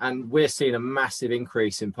 And we're seeing a massive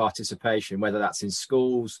increase in participation, whether that's in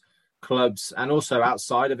schools, clubs, and also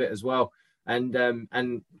outside of it as well. And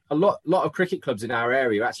a lot of cricket clubs in our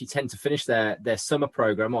area actually tend to finish their summer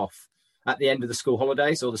program off at the end of the school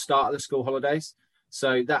holidays or the start of the school holidays.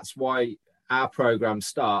 So that's why our program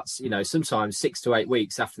starts, sometimes 6 to 8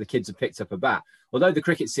 weeks after the kids have picked up a bat. Although the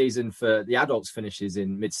cricket season for the adults finishes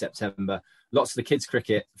in mid-September, lots of the kids'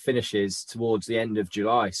 cricket finishes towards the end of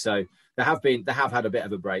July. So they have had a bit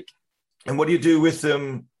of a break. And what do you do with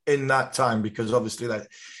them in that time? Because obviously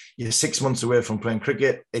you're 6 months away from playing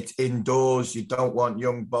cricket. It's indoors. You don't want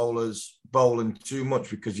young bowlers bowling too much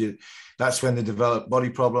because that's when they develop body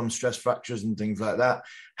problems, stress fractures and things like that.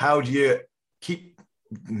 How do you keep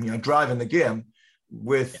driving the game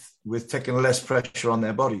with taking less pressure on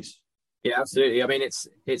their bodies? Yeah, absolutely. I mean,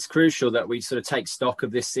 it's crucial that we sort of take stock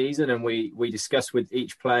of this season and we discuss with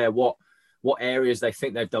each player what areas they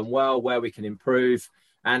think they've done well, where we can improve.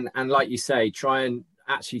 And like you say, try and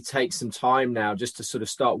actually take some time now just to sort of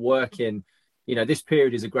start working. This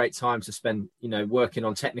period is a great time to spend, working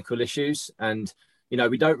on technical issues. And,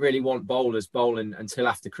 we don't really want bowlers bowling until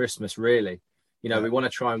after Christmas, really. We want to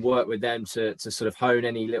try and work with them to sort of hone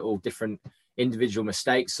any little different individual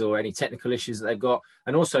mistakes or any technical issues that they've got,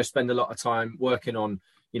 and also spend a lot of time working on,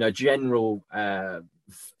 general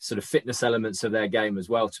sort of fitness elements of their game as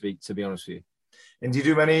well, to be honest with you. And do you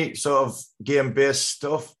do any sort of game-based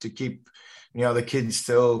stuff to keep the kids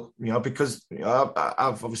still, because I've got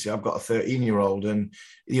a 13-year-old and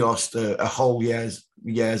he lost a whole years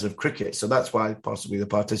of cricket. So that's why possibly the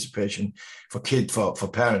participation for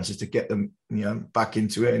parents is to get them, back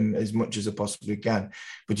into it and as much as they possibly can.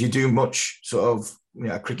 But you do much sort of,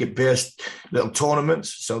 cricket-based little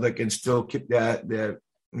tournaments so they can still keep their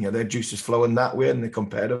juices flowing that way in the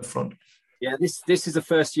competitive front. Yeah, this is the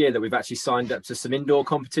first year that we've actually signed up to some indoor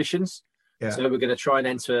competitions. Yeah. So we're going to try and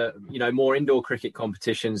enter, more indoor cricket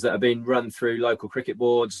competitions that are being run through local cricket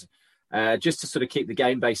boards, just to sort of keep the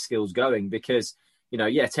game-based skills going. Because,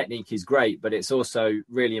 technique is great, but it's also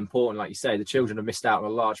really important. Like you say, the children have missed out on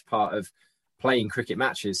a large part of playing cricket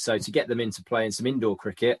matches. So to get them into playing some indoor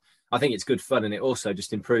cricket, I think it's good fun, and it also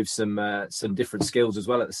just improves some different skills as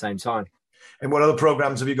well at the same time. And what other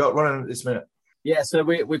programs have you got running at this minute? Yeah, so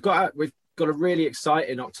we've got a really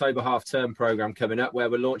exciting October half-term programme coming up where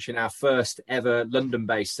we're launching our first ever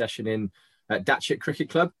London-based session at Datchet Cricket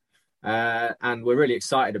Club. And we're really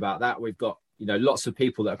excited about that. We've got, lots of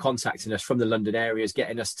people that are contacting us from the London areas,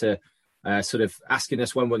 getting us to sort of asking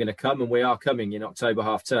us when we're going to come. And we are coming in October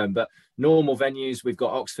half-term. But normal venues, we've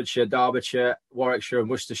got Oxfordshire, Derbyshire, Warwickshire and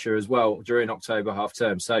Worcestershire as well during October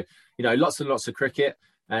half-term. So, lots and lots of cricket.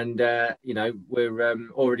 And, we're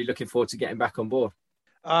already looking forward to getting back on board.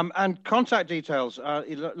 And contact details.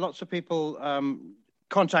 Lots of people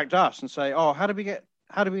contact us and say, "Oh, how do we get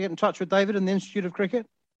in touch with David and the Institute of Cricket?"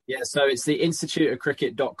 Yeah, so it's the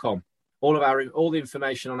instituteofcricket.com. All the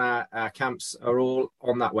information on our camps are all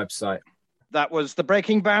on that website. That was the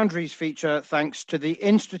Breaking Boundaries feature, thanks to the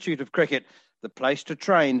Institute of Cricket, the place to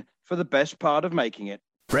train for the best part of making it.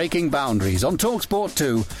 Breaking Boundaries on TalkSport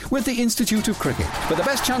 2 with the Institute of Cricket. For the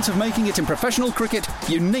best chance of making it in professional cricket,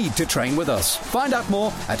 you need to train with us. Find out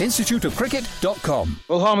more at instituteofcricket.com.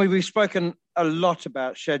 Well, Harmy, we've spoken a lot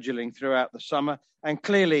about scheduling throughout the summer, and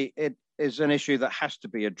clearly it is an issue that has to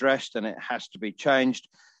be addressed and it has to be changed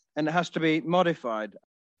and it has to be modified.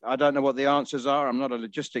 I don't know what the answers are. I'm not a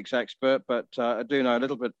logistics expert, but I do know a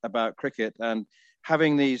little bit about cricket, and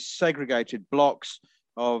having these segregated blocks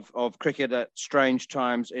of cricket at strange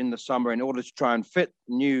times in the summer in order to try and fit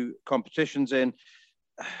new competitions in.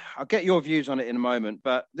 I'll get your views on it in a moment,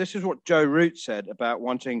 but this is what Joe Root said about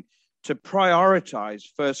wanting to prioritise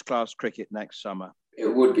first-class cricket next summer.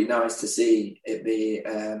 It would be nice to see it be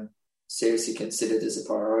seriously considered as a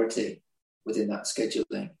priority within that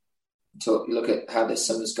scheduling. Look at how this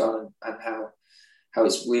summer's gone and how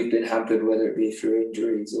we've been hampered, whether it be through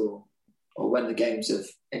injuries or when the games have,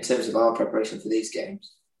 in terms of our preparation for these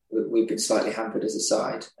games, we've been slightly hampered as a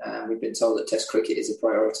side. We've been told that Test cricket is a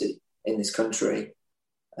priority in this country.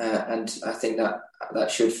 And I think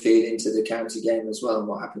that should feed into the county game as well and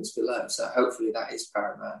what happens below. So hopefully that is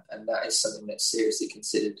paramount and that is something that's seriously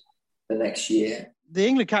considered the next year. The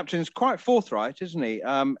England captain is quite forthright, isn't he?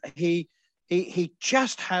 He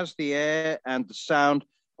just has the air and the sound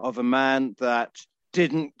of a man that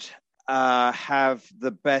didn't have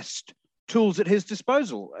the best tools at his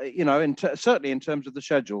disposal, certainly in terms of the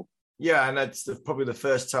schedule. Yeah, and that's probably the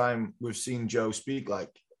first time we've seen Joe speak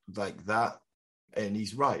like that. And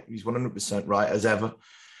he's right. He's 100% right, as ever.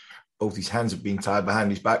 Both his hands have been tied behind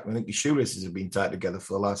his back. I think his shoelaces have been tied together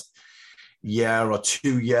for the last year or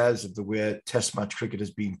 2 years of the way Test match cricket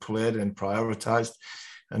has been played and prioritised.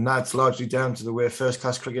 And that's largely down to the way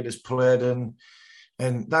first-class cricket is played, and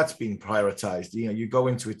that's been prioritised. You go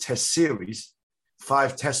into a Test series,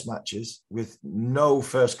 5 Test matches with no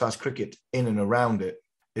first-class cricket in and around it.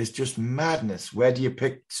 It's just madness. Where do you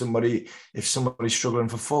pick somebody if somebody's struggling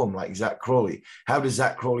for form, like Zach Crawley? How does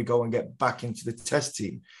Zach Crawley go and get back into the Test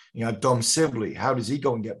team? Dom Sibley, how does he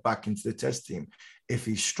go and get back into the Test team if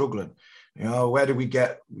he's struggling? Where do we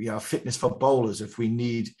get fitness for bowlers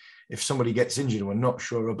if somebody gets injured and we're not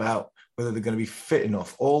sure about whether they're going to be fit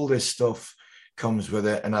enough? All this stuff comes with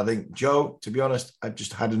it. And I think, Joe, to be honest, I've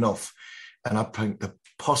just had enough. And I think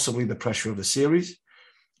possibly the pressure of the series,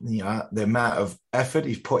 the amount of effort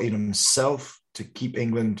he's put in himself to keep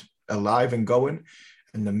England alive and going,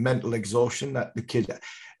 and the mental exhaustion that the kid,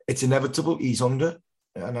 it's inevitable he's under.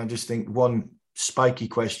 And I just think one spiky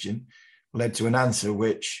question led to an answer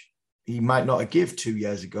which he might not have given 2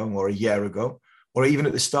 years ago or a year ago, or even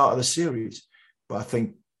at the start of the series. But I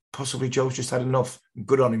think possibly Joe's just had enough.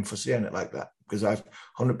 Good on him for saying it like that, because I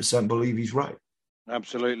 100% believe he's right.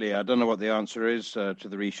 Absolutely. I don't know what the answer is to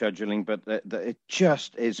the rescheduling, but it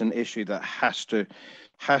just is an issue that has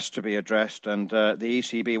to be addressed. And the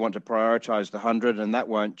ECB want to prioritise the 100, and that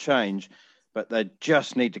won't change. But they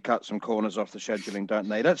just need to cut some corners off the scheduling, don't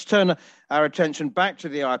they? Let's turn our attention back to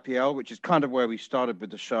the IPL, which is kind of where we started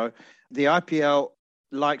with the show. The IPL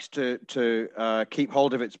likes to keep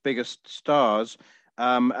hold of its biggest stars.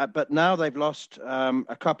 But now they've lost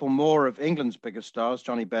a couple more of England's biggest stars.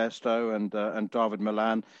 Johnny Bairstow and David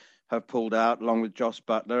Milan have pulled out, along with Jos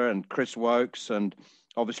Buttler and Chris Woakes, and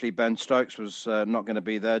obviously Ben Stokes was not going to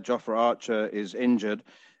be there. Jofra Archer is injured.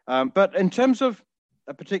 But in terms of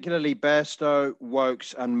particularly Bairstow,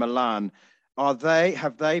 Woakes and Milan,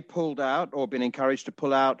 have they pulled out or been encouraged to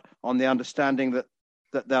pull out on the understanding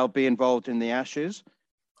that they'll be involved in the Ashes?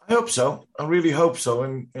 I hope so. I really hope so.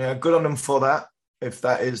 And good on them for that. If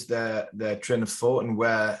that is their train of thought and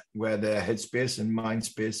where their headspace and mind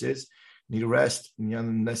space is, need a rest.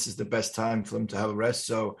 And this is the best time for them to have a rest.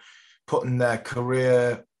 So putting their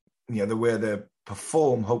career, the way they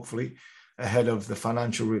perform, hopefully, ahead of the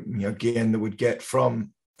financial gain they would get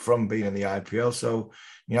from being in the IPL. So,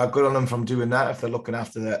 good on them from doing that if they're looking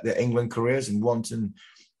after their England careers and wanting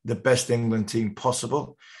the best England team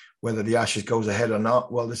possible. Whether the Ashes goes ahead or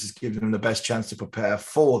not, well, this is giving them the best chance to prepare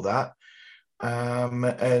for that.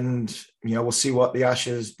 And we'll see what the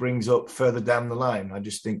Ashes brings up further down the line. I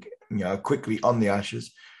just think, quickly on the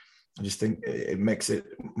Ashes, I just think it makes it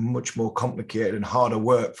much more complicated and harder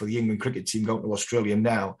work for the England cricket team going to Australia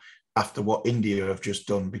now after what India have just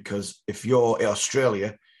done. Because if you're in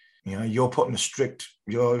Australia, you're putting a strict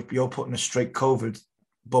COVID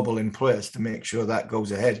bubble in place to make sure that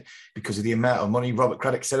goes ahead because of the amount of money. Robert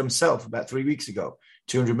Craddock said himself about 3 weeks ago,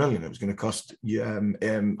 200 million it was going to cost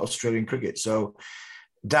Australian cricket. So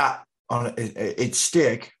that on its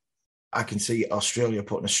stake, I can see Australia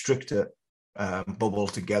putting a stricter bubble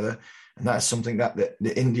together, and that's something that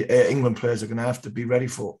the England players are going to have to be ready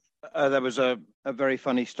for. There was a very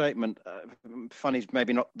funny statement. Funny's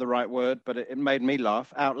maybe not the right word, but it made me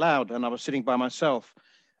laugh out loud, and I was sitting by myself.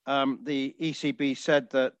 The ECB said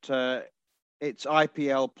that its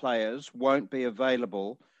IPL players won't be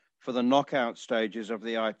available for the knockout stages of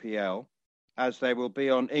the IPL, as they will be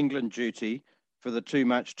on England duty for the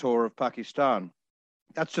 2-match tour of Pakistan.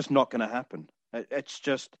 That's just not going to happen. It's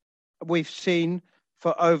just, we've seen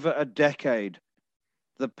for over a decade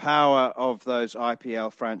the power of those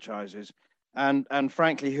IPL franchises. And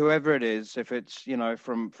frankly, whoever it is, if it's,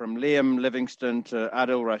 from Liam Livingstone to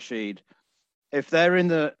Adil Rashid, if they're in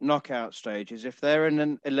the knockout stages, if they're in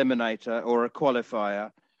an eliminator or a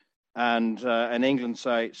qualifier, and England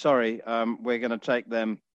say, sorry, we're going to take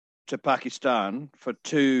them to Pakistan for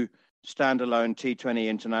 2 standalone T20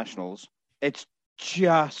 internationals, it's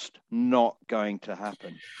just not going to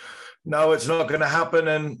happen. No, it's not going to happen,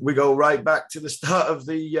 and we go right back to the start of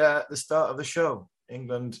the show.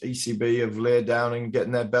 England ECB have laid down and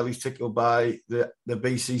getting their bellies tickled by the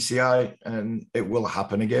BCCI, and it will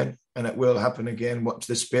happen again. And it will happen again. Watch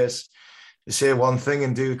this space. They say one thing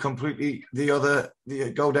and do completely the other,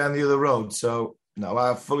 go down the other road. So, no,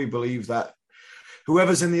 I fully believe that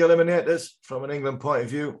whoever's in the eliminators, from an England point of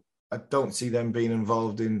view, I don't see them being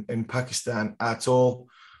involved in Pakistan at all.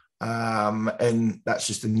 And that's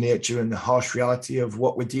just the nature and the harsh reality of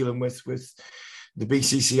what we're dealing with the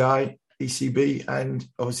BCCI, ECB, and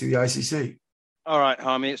obviously the ICC. All right,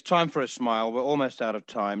 Harmy, it's time for a smile. We're almost out of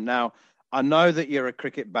time. Now, I know that you're a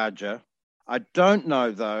cricket badger. I don't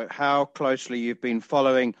know, though, how closely you've been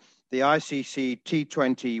following the ICC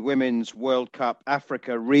T20 Women's World Cup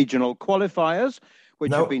Africa regional qualifiers,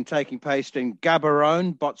 which have been taking place in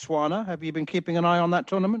Gaborone, Botswana. Have you been keeping an eye on that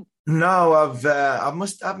tournament? No, I've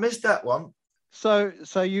missed that one. So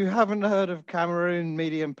you haven't heard of Cameroon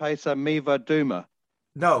medium pacer Miva Duma?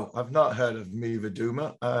 No, I've not heard of Miva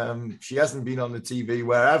Duma. She hasn't been on the TV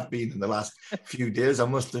where I've been in the last few days, I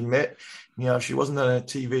must admit. If she wasn't on a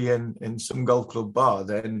TV in some golf club bar,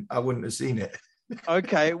 then I wouldn't have seen it.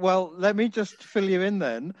 Okay, well, let me just fill you in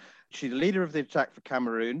then. She's the leader of the attack for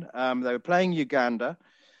Cameroon. They were playing Uganda.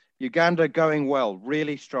 Uganda going well,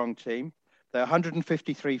 really strong team. They're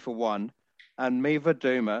 153 for 1. And Miva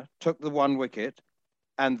Duma took the 1 wicket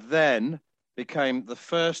and then became the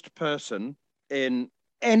first person in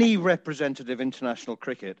any representative international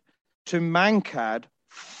cricket to mankad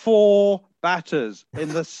 4 batters in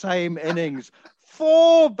the same innings.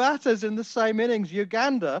 4 batters in the same innings.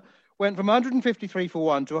 Uganda went from 153 for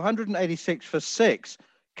 1 to 186 for 6.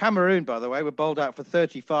 Cameroon, by the way, were bowled out for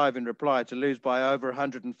 35 in reply to lose by over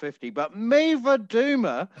 150. But Miva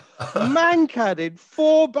Duma mankaded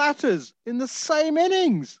 4 batters in the same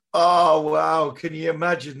innings. Oh, wow. Can you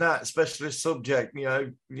imagine that? Specialist subject.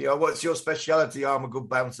 What's your speciality? I'm a good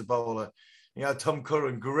bouncer bowler. Tom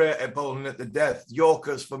Curran, great at bowling at the death.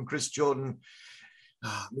 Yorkers from Chris Jordan.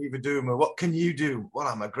 Miva Duma, what can you do? Well,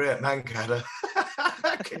 I'm a great mankadder.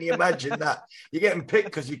 Can you imagine that? You're getting picked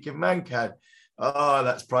because you can mankad. Oh,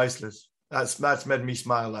 that's priceless. That's made me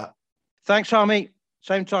smile, that. Thanks, Harmy.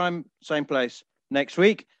 same time, same place next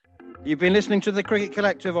week. You've been listening to the Cricket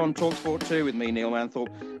Collective on TalkSport 2 with me, Neil Manthorpe,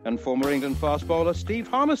 and former England fast bowler Steve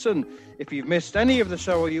Harmison. If you've missed any of the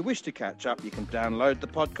show or you wish to catch up, you can download the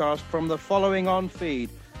podcast from the Following On feed,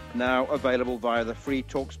 now available via the free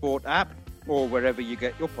TalkSport app or wherever you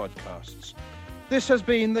get your podcasts. This has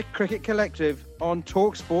been the Cricket Collective on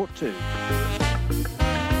TalkSport 2.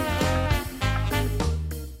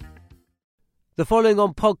 The Following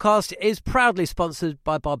On podcast is proudly sponsored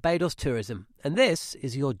by Barbados Tourism, and this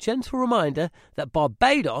is your gentle reminder that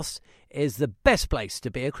Barbados is the best place to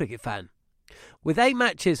be a cricket fan. With 8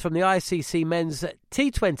 matches from the ICC Men's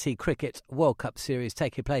T20 Cricket World Cup Series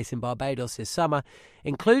taking place in Barbados this summer,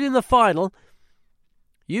 including the final,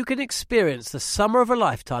 you can experience the summer of a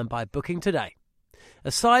lifetime by booking today.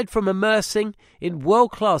 Aside from immersing in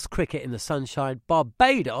world-class cricket in the sunshine,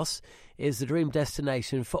 Barbados is the dream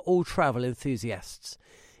destination for all travel enthusiasts.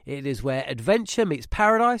 It is where adventure meets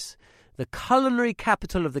paradise, the culinary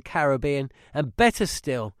capital of the Caribbean, and better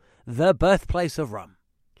still, the birthplace of rum.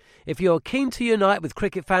 If you're keen to unite with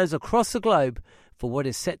cricket fans across the globe for what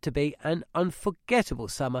is set to be an unforgettable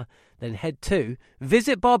summer, then head to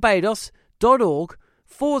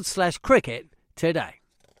visitbarbados.org/cricket today.